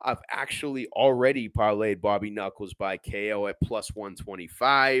 I've actually already parlayed Bobby Knuckles by KO at plus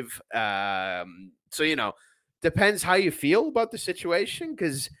 125. So, depends how you feel about the situation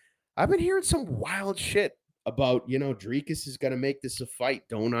because I've been hearing some wild shit about, Dricus is going to make this a fight.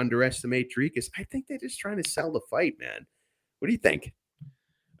 Don't underestimate Dricus. I think they're just trying to sell the fight, man. What do you think?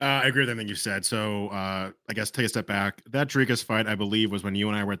 I agree with everything you said. So I guess take a step back. That Dricus fight, I believe, was when you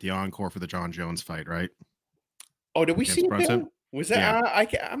and I were at the encore for the John Jones fight, right? Oh, did we see Against it there? Brunson. Was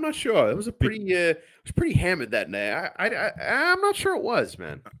that? Yeah. I'm not sure. It was it was pretty hammered that night. I'm not sure it was,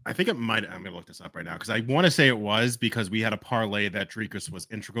 man. I think it might. I'm gonna look this up right now because I want to say it was because we had a parlay that Dricus was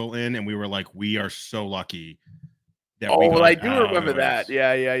integral in, and we were like, we are so lucky that we Oh, well, got I do remember that. out.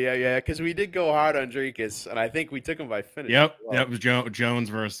 Yeah. Because we did go hard on Dricus, and I think we took him by finish. Yep. Well. Yep. It was Jones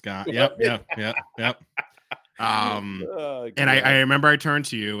versus Scott. Yep. Oh, And I remember I turned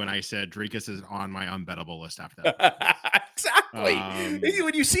to you and I said, Dricus is on my unbettable list after that. Exactly.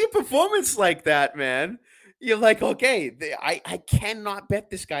 When you see a performance like that, man, you're like, okay, I cannot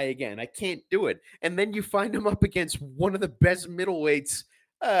bet this guy again. I can't do it. And then you find him up against one of the best middleweights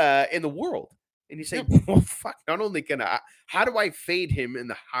in the world. And you say, Yep. well, fuck, not only how do I fade him in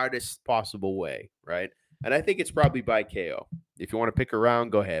the hardest possible way, right? And I think it's probably by KO. If you want to pick around,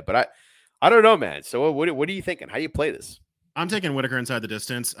 go ahead. But I don't know, man. So what are you thinking? How do you play this? I'm taking Whitaker inside the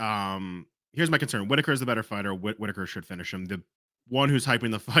distance. Here's my concern. Whitaker is the better fighter. Whitaker should finish him. The one who's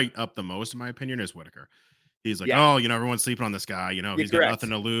hyping the fight up the most, in my opinion, is Whitaker. He's like, Yeah. oh, everyone's sleeping on this guy. He's got nothing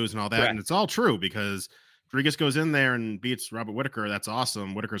to lose and all that. Correct. And it's all true because Rodriguez goes in there and beats Robert Whitaker. That's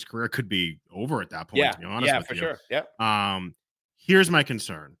awesome. Whitaker's career could be over at that point, to be honest with for you. Sure. Yeah. Here's my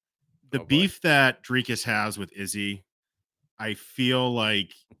concern. The boy. beef that Dricus has with Izzy, I feel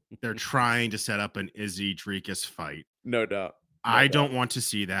like they're trying to set up an Izzy Dricus fight. No doubt. I don't want to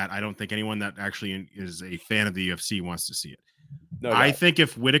see that. I don't think anyone that actually is a fan of the UFC wants to see it. No I doubt. think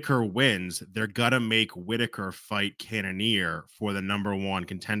if Whitaker wins, they're gonna make Whitaker fight Cannonier for the number one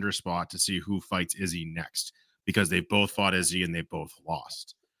contender spot to see who fights Izzy next, because they both fought Izzy and they both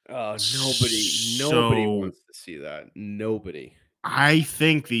lost. Oh, nobody So wants to see that. Nobody. I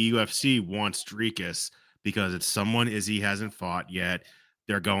think the UFC wants Dricus because it's someone Izzy hasn't fought yet.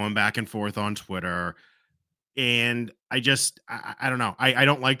 They're going back and forth on Twitter. And I don't know. I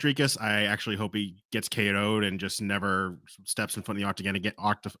don't like Dricus. I actually hope he gets KO'd and just never steps in front of the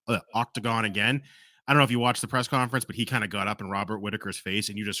octagon again. I don't know if you watched the press conference, but he kind of got up in Robert Whitaker's face,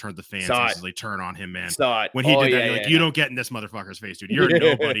 and you just heard the fans Saw it. instantly turn on him, man. Saw it. When he Oh, did that, yeah, you're like, yeah, you yeah. don't get in this motherfucker's face, dude. You're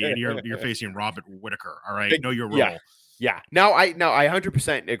nobody, and you're facing Robert Whitaker. All right, know your Yeah. role. Yeah. Now I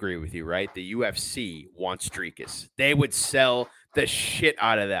 100% agree with you, right? The UFC wants Dricus. They would sell the shit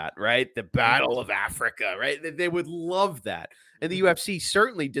out of that, right? The Battle of Africa, right? They would love that. And the UFC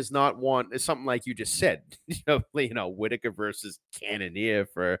certainly does not want something like you just said, Whitaker versus Cannonier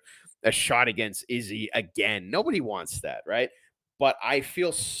for a shot against Izzy again. Nobody wants that, right? But I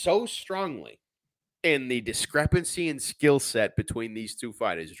feel so strongly in the discrepancy in skill set between these two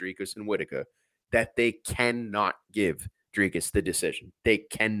fighters, Dricus and Whitaker, that they cannot give Dricus the decision. They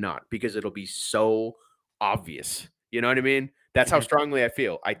cannot, because it'll be so obvious. You know what I mean? That's how Mhm. strongly I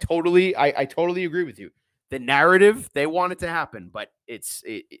feel. I totally agree with you. The narrative, they want it to happen, but no,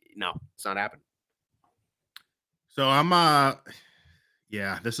 it's not happening. So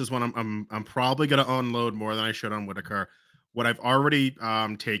yeah, this is one I'm probably gonna unload more than I should on Whitaker. What I've already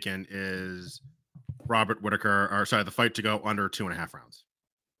taken is Robert Whitaker, or sorry, the fight to go under 2.5 rounds.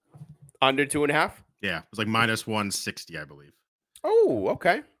 Under 2.5? Yeah, it was like minus 160, I believe. Oh,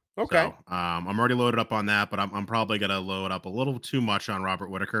 okay. Okay. So I'm already loaded up on that, but I'm probably gonna load up a little too much on Robert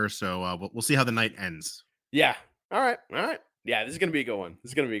Whitaker. So we'll see how the night ends. Yeah. All right. All right. Yeah, this is gonna be a good one.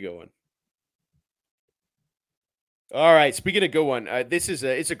 This is gonna be a good one. All right. Speaking of good one,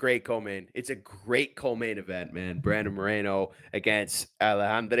 it's a great co-main. It's a great co-main event, man. Brandon Moreno against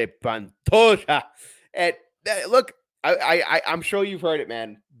Alejandro Pantoja. And look, I'm sure you've heard it,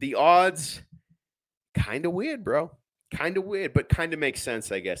 man. The odds, kind of weird, bro. Kind of weird, but kind of makes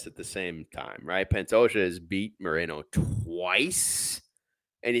sense, I guess, at the same time, right? Pantoja has beat Moreno twice,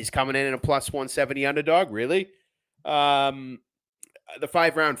 and he's coming in a plus 170 underdog. Really? Um, the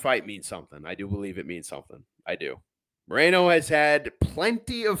 5-round fight means something. I do believe it means something. I do. Moreno has had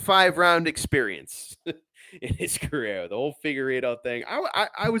plenty of 5-round experience in his career. The whole figure eight out thing.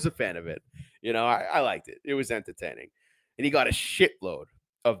 I was a fan of it. I liked it. It was entertaining. And he got a shitload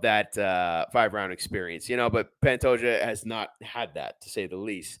of that 5-round experience, but Pantoja has not had that, to say the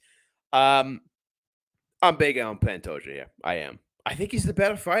least. I'm big on Pantoja. Yeah, I am. I think he's the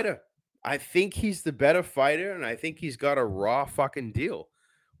better fighter. I think he's the better fighter, and I think he's got a raw fucking deal.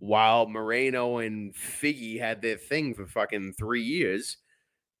 While Moreno and Figgy had their thing for fucking 3 years,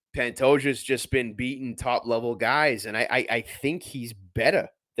 Pantoja's just been beating top level guys, and I think he's better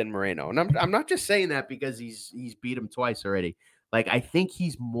than Moreno. And I'm not just saying that because he's beat him twice already. Like, I think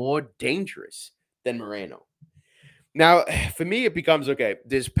he's more dangerous than Moreno. Now, for me, it becomes okay.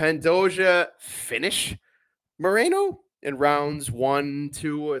 Does Pantoja finish Moreno in rounds 1,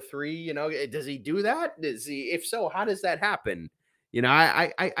 2, or 3? Does he do that? Does he? If so, how does that happen?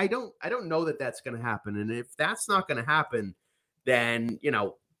 I don't know that that's going to happen. And if that's not going to happen, then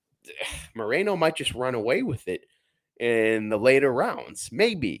Moreno might just run away with it in the later rounds,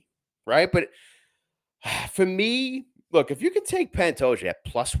 maybe, right? But for me, look, if you could take Pantoja at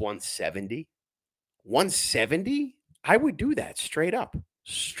plus 170, I would do that straight up.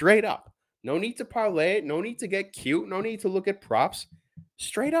 Straight up. No need to parlay it. No need to get cute. No need to look at props.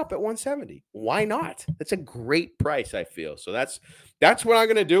 Straight up at 170. Why not? That's a great price, I feel. So that's what I'm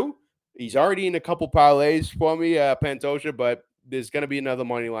gonna do. He's already in a couple parlays for me, Pantoja, but there's gonna be another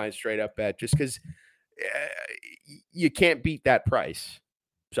money line straight up bet just because you can't beat that price.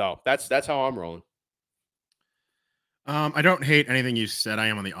 So that's how I'm rolling. I don't hate anything you said. I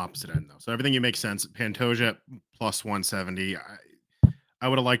am on the opposite end though. So everything you make sense. Pantoja plus 170. I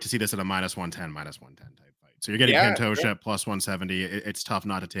would have liked to see this at a minus 110, minus 110 type fight. So you're getting Yeah, Pantoja yeah. at plus 170. It's tough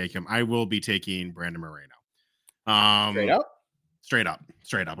not to take him. I will be taking Brandon Moreno. Straight up. Straight up,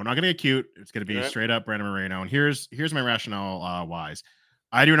 straight up. We're not going to get cute. It's going to All be right. straight up Brandon Moreno. And here's my rationale wise.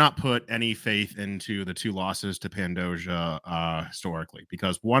 I do not put any faith into the 2 losses to Pantoja historically,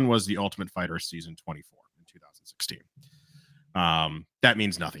 because one was the Ultimate Fighter season 24 in 2016. That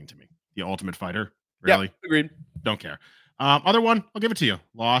means nothing to me. The Ultimate Fighter, really? Yeah, agreed. Don't care. Other one, I'll give it to you.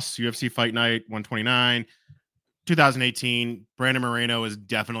 Loss, UFC Fight Night 129, 2018. Brandon Moreno is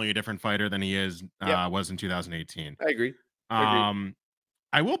definitely a different fighter than he was in 2018. I agree. Um,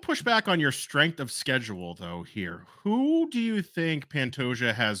 I will push back on your strength of schedule though here. Who do you think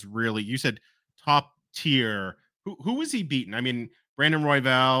Pantoja has really, you said top tier. Who is he beaten? I mean, Brandon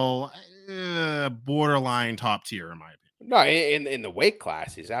Royval, borderline top tier in my opinion. No, in the weight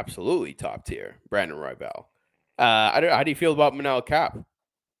class, he's absolutely top tier. Brandon Roybal. How do you feel about Manel Cap?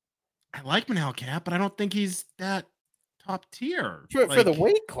 I like Manel Cap, but I don't think he's that top tier. For the Like,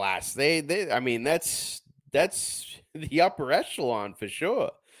 weight class, I mean, that's the upper echelon for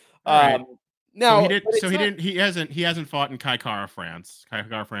sure. all right. So he Now, did. but So it's not. he hasn't fought in Kaikara, France.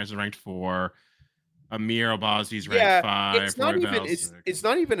 Kaikara, France is ranked 4. Amir Obazi's ranked Yeah, 5. Royval 6. it's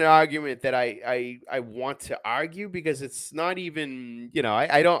not even an argument that I want to argue because it's not even,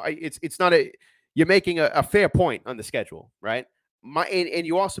 I don't it's not a you're making a fair point on the schedule, right? And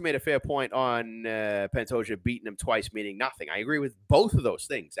you also made a fair point on Pantoja beating him twice, meaning nothing. I agree with both of those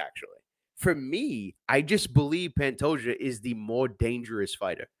things actually. For me, I just believe Pantoja is the more dangerous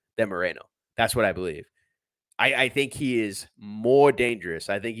fighter than Moreno. That's what I believe. I think he is more dangerous.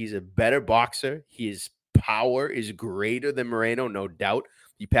 I think he's a better boxer. His power is greater than Moreno, no doubt.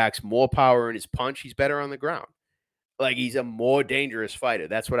 He packs more power in his punch. He's better on the ground. Like, he's a more dangerous fighter.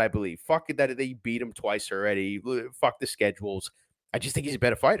 That's what I believe. Fuck it that they beat him twice already. Fuck the schedules. I just think he's a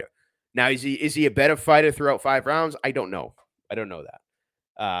better fighter. Now, is he a better fighter throughout 5 rounds? I don't know. I don't know that.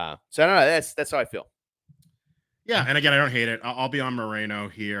 So I don't know. That's how I feel. Yeah, and again, I don't hate it. I'll be on Moreno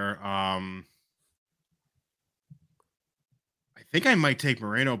here. I think I might take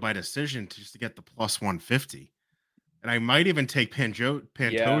Moreno by decision just to get the plus 150. And I might even take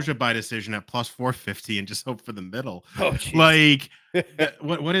Pantoja by decision at plus 450 and just hope for the middle. Oh, jeez. Like,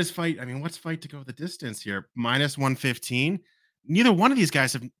 what is fight? I mean, what's fight to go the distance here? Minus 115. Neither one of these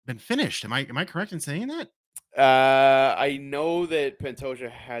guys have been finished. Am I correct in saying that? I know that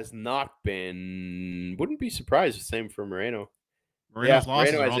Pantoja has not been. Wouldn't be surprised. Same for Moreno. Moreno's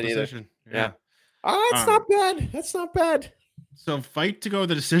losses Moreno are all hasn't either. decision. Yeah. That's not bad. That's not bad. So fight to go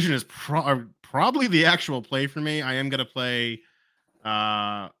the decision is probably the actual play for me. I am going to play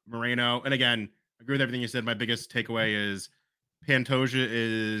Moreno. And again, I agree with everything you said. My biggest takeaway is Pantoja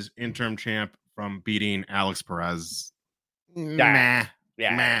is interim champ from beating Alex Perez. Meh.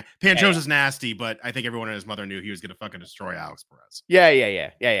 Pantoja's nasty, but I think everyone and his mother knew he was going to fucking destroy Alex Perez. Yeah.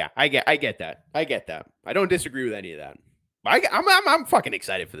 I get that. I don't disagree with any of that. I'm fucking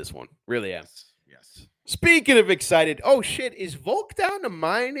excited for this one. Really am. Yes. Speaking of excited, oh shit, is Volk down to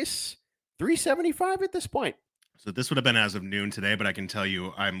minus 375 at this point? So this would have been as of noon today, but I can tell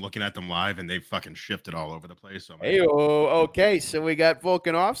you I'm looking at them live and they've fucking shifted all over the place. So okay. So we got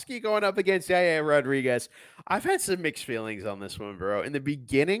Volkanovski going up against Yaya Rodriguez. I've had some mixed feelings on this one, bro. In the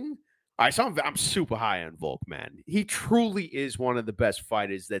beginning, I'm super high on Volk, man. He truly is one of the best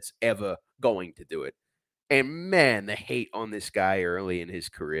fighters that's ever going to do it. And man, the hate on this guy early in his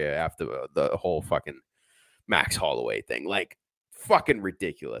career after the whole fucking Max Holloway thing, like, fucking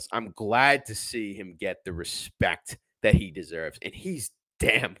ridiculous. I'm glad to see him get the respect that he deserves, and he's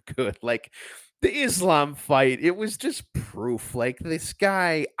damn good. Like, the Islam fight, it was just proof. Like, this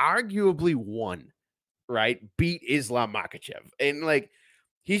guy arguably won, right? Beat Islam Makhachev, and like,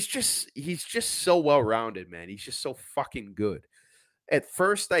 he's just so well rounded, man. He's just so fucking good. At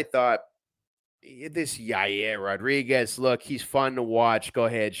first, I thought, this Yair Rodriguez, look, he's fun to watch. Go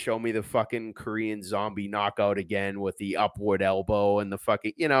ahead, show me the fucking Korean zombie knockout again with the upward elbow and the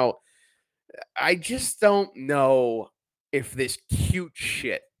fucking, I just don't know if this cute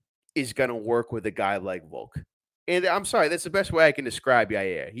shit is gonna work with a guy like Volk. And I'm sorry, that's the best way I can describe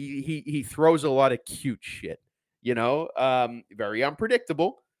Yair. He throws a lot of cute shit, very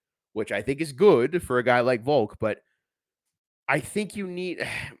unpredictable, which I think is good for a guy like Volk, but I think you need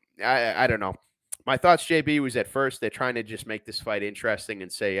I don't know. My thoughts, JB, was at first they're trying to just make this fight interesting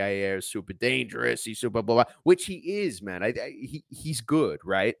and say Yair is super dangerous, he's super blah, blah, which he is, man. He's good,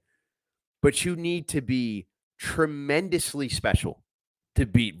 right? But you need to be tremendously special to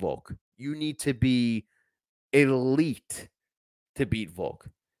beat Volk. You need to be elite to beat Volk.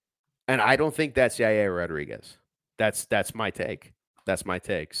 And I don't think that's Yair Rodriguez. That's my take. That's my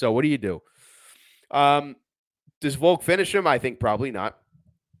take. So what do you do? Does Volk finish him? I think probably not.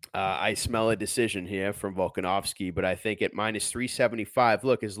 I smell a decision here from Volkanovski, but I think at minus 375,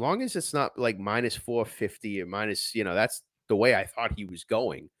 look, as long as it's not like minus 450 or minus, that's the way I thought he was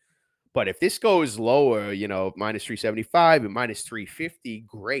going. But if this goes lower, minus 375 and minus 350,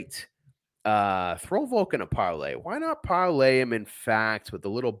 great. Throw Volk in a parlay. Why not parlay him, in fact, with a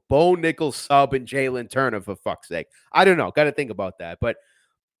little Bo Nickel sub and Jalen Turner, for fuck's sake? I don't know. Got to think about that. But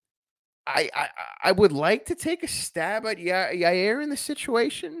I would like to take a stab at Yair in the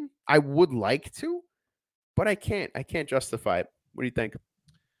situation. I would like to, but I can't. I can't justify it. What do you think?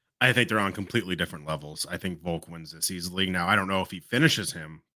 I think they're on completely different levels. I think Volk wins this easily. Now, I don't know if he finishes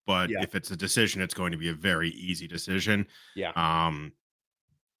him, but Yeah. if it's a decision, it's going to be a very easy decision. Yeah. Um,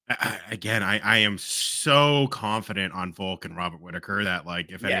 again, I am so confident on Volk and Robert Whitaker that like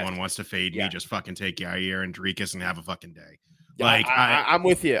if Yes. anyone wants to fade me, Yeah. just fucking take Yair and Drekis and have a fucking day. I, Like I I'm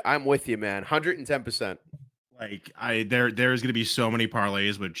with you. I'm with you, man. 110%. there's gonna be so many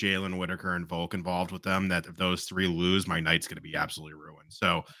parlays with Jalen Whitaker and Volk involved with them that if those three lose, my night's gonna be absolutely ruined.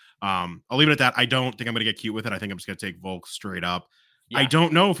 So I'll leave it at that. I don't think I'm gonna get cute with it. I think I'm just gonna take Volk straight up. I Yeah.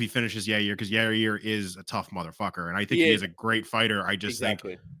 don't know if he finishes Yair because Yair is a tough motherfucker, and I think He he is. is a great fighter. I just think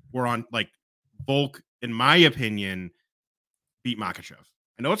Exactly. we're on like Volk, in my opinion, beat Makachev.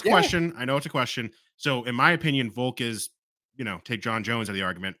 I know it's a Yeah. question. I know it's a question. So in my opinion, Volk is, take John Jones of the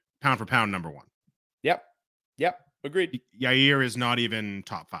argument, pound for pound number one. Yep. Yep. Agreed. Yair is not even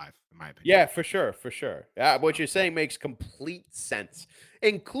top five, in my opinion. Yeah, for sure, for sure. What you're saying makes complete sense,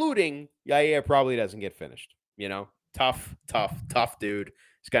 including Yair probably doesn't get finished. Tough, tough, tough dude.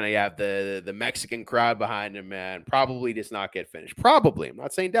 He's gonna have the Mexican crowd behind him, man. Probably does not get finished. Probably. I'm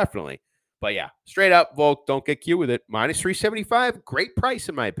not saying definitely, but yeah, straight up, Volk. Don't get cute with it. -375, great price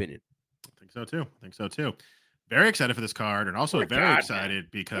in my opinion. I think so too. I think so too. Very excited for this card, and also My very God, man. excited My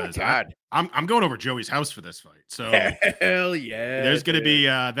because God. I'm going over Joey's house for this fight. So Hell yeah, there's going to dude. be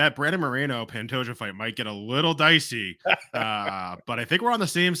that Brandon Moreno Pantoja fight might get a little dicey, but I think we're on the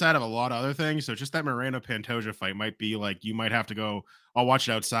same side of a lot of other things. So just that Moreno Pantoja fight might be like you might have to go. I'll watch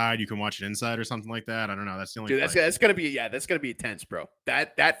it outside. You can watch it inside or something like that. I don't know. That's the only Dude, fight. that's gonna be that's gonna be intense, bro.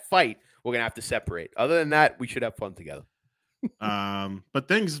 That fight we're gonna have to separate. Other than that, we should have fun together. But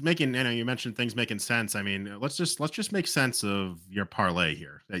things making, you mentioned things making sense. I mean, let's just make sense of your parlay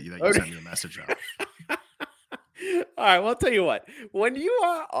here that you Okay. sent me a message of. All right, well, I'll tell you what. When you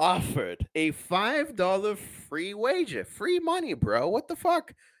are offered a $5 free wager, free money, bro, what the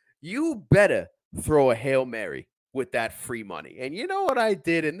fuck? You better throw a Hail Mary with that free money. And you know what I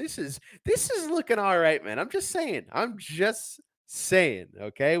did? And this is looking all right, man. I'm just saying. I'm just saying.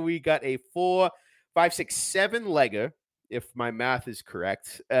 Okay. We got a 4, 5, 6, 7 legger, if my math is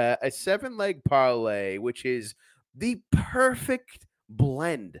correct. A 7 leg parlay, which is the perfect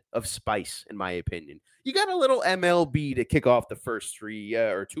blend of spice, in my opinion. You got a little MLB to kick off the first three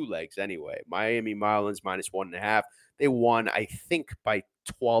or 2 legs anyway. Miami Marlins -1.5. They won, I think, by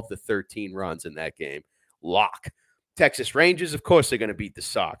 12 to 13 runs in that game. Lock. Texas Rangers, of course, they're going to beat the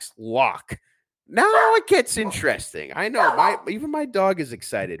Sox. Lock. Now it gets interesting. I know even my dog is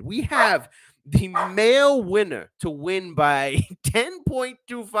excited. We have the male winner to win by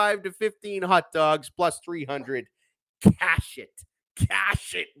 10.25 to 15 hot dogs plus 300. Cash it.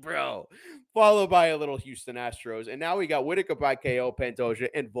 Cash it, bro. Followed by a little Houston Astros. And now we got Whitaker by KO, Pantoja,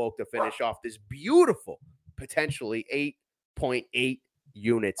 and Volk to finish off this beautiful, potentially 8.8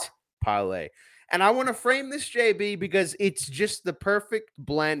 units parlay. And I want to frame this, JB, because it's just the perfect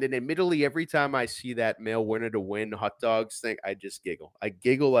blend. And admittedly, every time I see that male winner to win hot dogs thing, I just giggle. I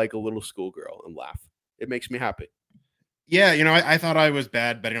giggle like a little schoolgirl and laugh. It makes me happy. Yeah, I thought I was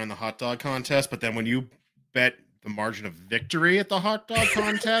bad betting on the hot dog contest, but then when you bet the margin of victory at the hot dog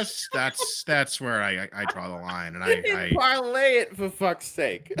contest, that's where I draw the line. And And parlay it, for fuck's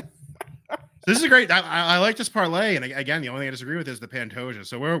sake. this is great. I like this parlay, and again, the only thing I disagree with is the Pantoja.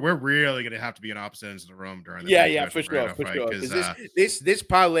 So we're really going to have to be in opposite ends of the room during the Yeah, Pantoja for sure, Moreno for fight sure. because Because this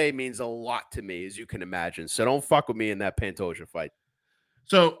parlay means a lot to me, as you can imagine. So don't fuck with me in that Pantoja fight.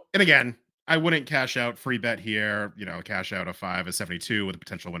 and again, I wouldn't cash out free bet here. Cash out a 5 a 72 with a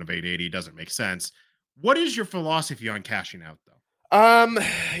potential win of 880 doesn't make sense. What is your philosophy on cashing out though?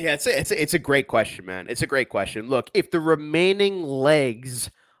 Yeah, it's a great question, man. It's a great question. Look, if the remaining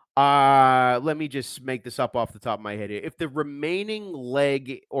legs let me just make this up off the top of my head here. If the remaining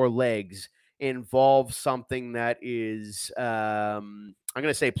leg or legs involve something that is I'm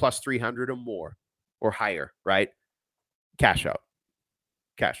gonna say plus 300 or more or higher, right? Cash out.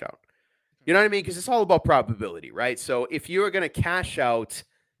 Cash out. You know what I mean? Because it's all about probability, right? So if you're going to cash out,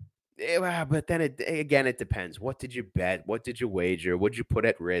 but then again, it depends. What did you bet? What did you wager? What did you put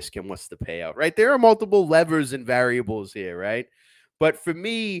at risk? And what's the payout, right? There are multiple levers and variables here, right? But for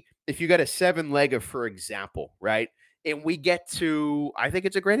me, if you got a 7-legger, for example, right? And we get to, I think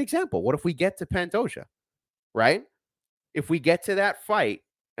it's a great example. What if we get to Pantoja, right? If we get to that fight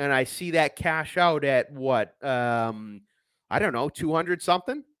and I see that cash out at what? I don't know, 200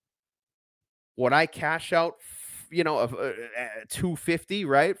 something. Would I cash out, 250,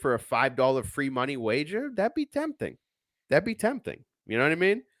 right, for a $5 free money wager? That'd be tempting. That'd be tempting. You know what I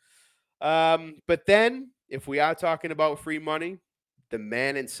mean? But then if we are talking about free money, the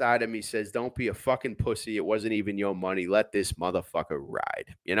man inside of me says, "Don't be a fucking pussy. It wasn't even your money. Let this motherfucker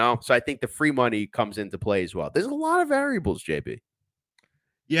ride." You know? So I think the free money comes into play as well. There's a lot of variables, JB.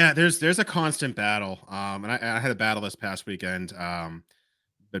 Yeah, there's a constant battle. And I had a battle this past weekend.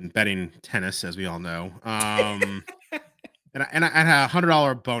 Been betting tennis, as we all know. And I had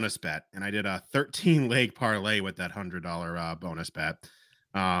 $100 bonus bet, and I did a 13 leg parlay with that $100 bonus bet.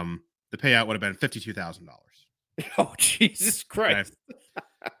 The payout would have been $52,000. Oh, Jesus Okay. Christ.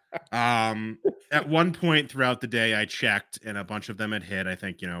 At one point throughout the day, I checked, and a bunch of them had hit. I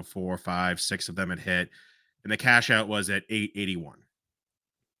think 4, 5, 6 of them had hit, and the cash out was at 881.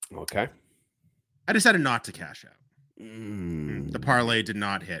 Okay. I decided not to cash out. The Mm. parlay did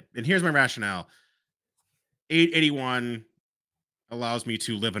not hit, and here's my rationale: 881 allows me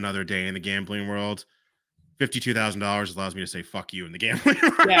to live another day in the gambling world. $52,000 allows me to say fuck you in the gambling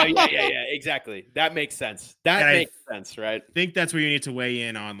world. Yeah. Exactly. That makes sense. That And makes sense, right? I think that's where you need to weigh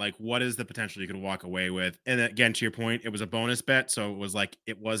in on, like, what is the potential you could walk away with. And again, to your point, it was a bonus bet, so it was like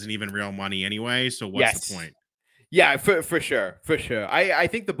it wasn't even real money anyway. So what's the point? Yeah, for sure. For sure. I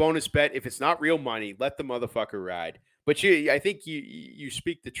think the bonus bet, if it's not real money, let the motherfucker ride. But I think you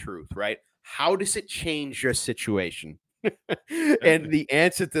speak the truth, right? How does it change your situation? And the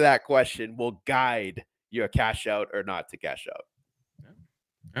answer to that question will guide your cash out or not to cash out.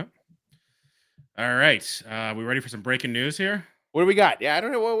 Yeah. All right. We ready for some breaking news here? What do we got? Yeah, I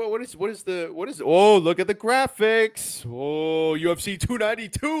don't know. What is oh, look at the graphics. Oh, UFC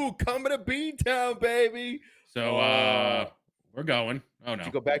 292 coming to Beantown, baby. So we're going. Oh no. Did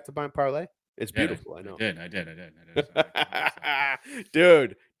you go back to buying parlay? It's beautiful. I know. I did.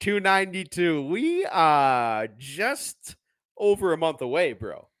 Dude, 292. We are just over a month away,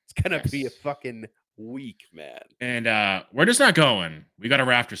 bro. It's gonna be a fucking week, man. And we're just not going. We got a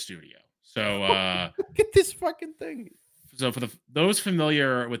Rafter studio. So look at this fucking thing. So for those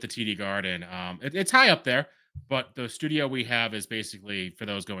familiar with the TD Garden, it's high up there, but the studio we have is basically, for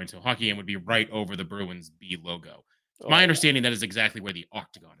those going to a hockey game, would be right over the Bruins B logo. It's my understanding that is exactly where the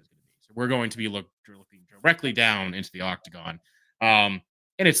octagon is going to be. So we're going to be looking directly down into the octagon. And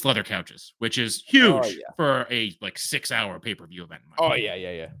it's leather couches, which is huge for a 6-hour pay-per-view event.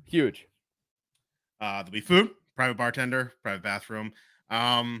 Yeah. Huge. There'll be food, private bartender, private bathroom,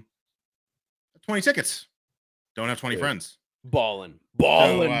 20 tickets. Don't have 20 friends. Balling.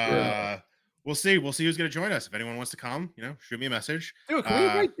 So, we'll see. We'll see who's going to join us. If anyone wants to come, shoot me a message. Dude, can we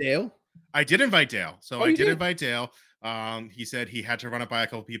invite Dale? I did invite Dale. So I did invite Dale. He said he had to run it by a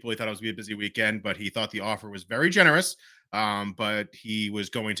couple people. He thought it was going to be a busy weekend, but he thought the offer was very generous. But he was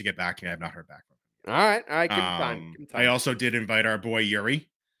going to get back to me. I have not heard back from him. All right. Give him time. I also did invite our boy Yuri.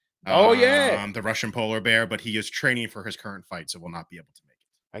 The Russian polar bear, but he is training for his current fight, so will not be able to make it.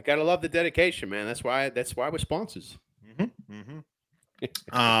 I gotta love the dedication, man. That's why we're sponsors. And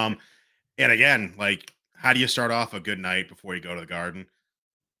again, how do you start off a good night before you go to the Garden?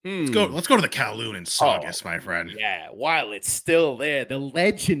 Let's go to the Kowloon in Saugus, my friend. Yeah, while it's still there, the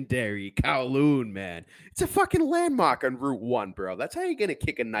legendary Kowloon, man. It's a fucking landmark on Route 1, bro. That's how you're gonna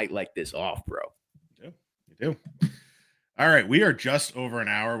kick a night like this off, bro. You do. All right, we are just over an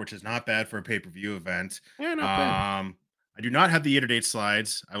hour, which is not bad for a pay-per-view event. Yeah, not bad. I do not have the year-to-date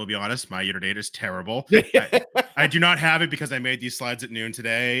slides. I will be honest, my year-to-date is terrible. I do not have it because I made these slides at noon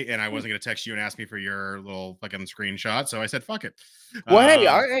today, and I wasn't going to text you and ask me for your little fucking screenshot, so I said, fuck it. Well,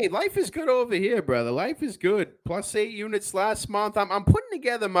 hey, life is good over here, brother. Life is good. +8 units last month. I'm putting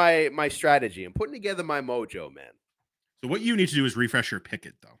together my strategy. I'm putting together my mojo, man. So what you need to do is refresh your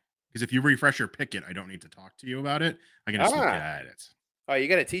picket, though. Because if you refresh your picket, I don't need to talk to you about it. I can just look at it. Oh, you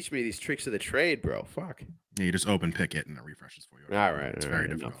got to teach me these tricks of the trade, bro. Fuck. Yeah, you just open picket and it refreshes for you. All right. It's very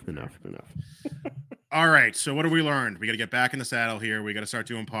difficult. Enough. All right. So what have we learned? We got to get back in the saddle here. We got to start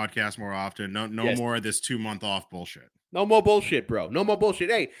doing podcasts more often. No more of this 2-month off bullshit. No more bullshit, bro. No more bullshit.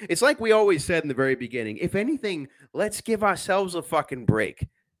 Hey, it's like we always said in the very beginning. If anything, let's give ourselves a fucking break.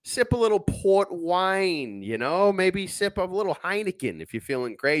 Sip a little port wine, maybe sip a little Heineken if you're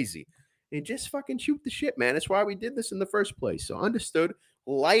feeling crazy. And just fucking shoot the shit, man. That's why we did this in the first place. So understood,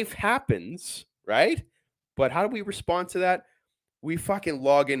 life happens, right? But how do we respond to that? We fucking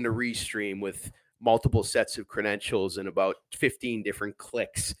log into Restream with multiple sets of credentials and about 15 different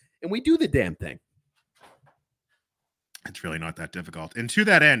clicks. And we do the damn thing. It's really not that difficult. And to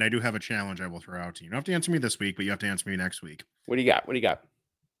that end, I do have a challenge I will throw out to you. You don't have to answer me this week, but you have to answer me next week. What do you got?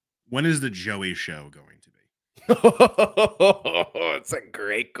 When is the Joey show going to be? It's a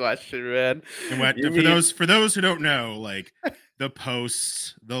great question, man. And for those who don't know, the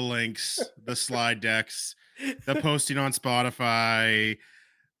posts, the links, the slide decks, the posting on Spotify,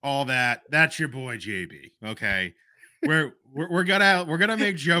 all that's your boy JB. Okay. we're gonna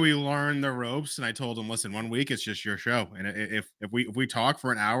make Joey learn the ropes. And I told him, listen, 1 week it's just your show, and if we talk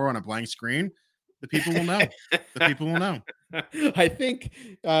for an hour on a blank screen, the people will know. The people will know. I think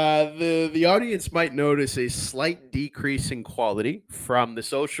the audience might notice a slight decrease in quality from the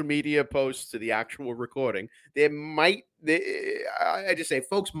social media posts to the actual recording. I just say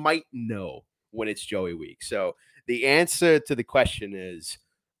folks might know when it's Joey week. So the answer to the question is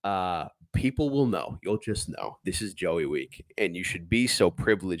people will know. You'll just know this is Joey week, and you should be so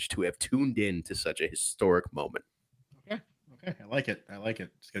privileged to have tuned in to such a historic moment. Okay, I like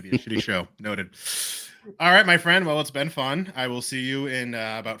it. It's gonna be a shitty show. Noted. All right, my friend. Well, it's been fun. I will see you in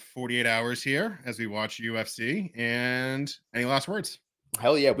about 48 hours here as we watch UFC. And any last words?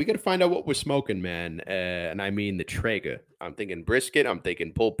 Hell yeah, we got to find out what we're smoking, man. And I mean the Traeger. I'm thinking brisket. I'm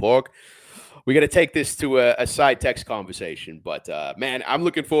thinking pulled pork. We got to take this to a side text conversation. But man, I'm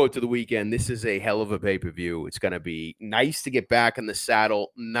looking forward to the weekend. This is a hell of a pay-per-view. It's going to be nice to get back in the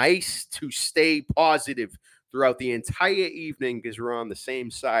saddle. Nice to stay positive throughout the entire evening because we're on the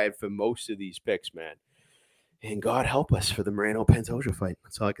same side for most of these picks, man. And God help us for the Moreno-Pantoja fight.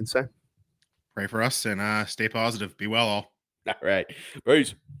 That's all I can say. Pray for us and stay positive. Be well, all. All right.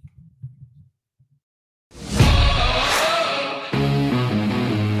 Peace.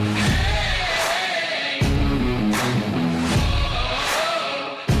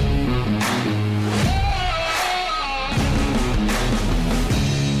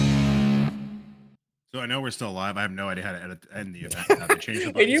 So I know we're still alive. I have no idea how to end the event. How to change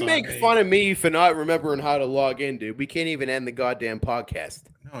the And you make fun of me for not remembering how to log in, dude. We can't even end the goddamn podcast.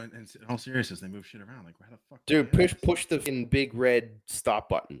 No, in all seriousness, they move shit around. Like, where the fuck? Dude, push the fucking big red stop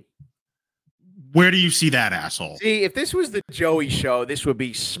button. Where do you see that, asshole? See, if this was the Joey show, this would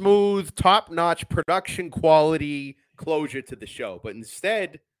be smooth, top-notch production quality closure to the show. But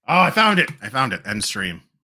instead... Oh, I found it. End stream.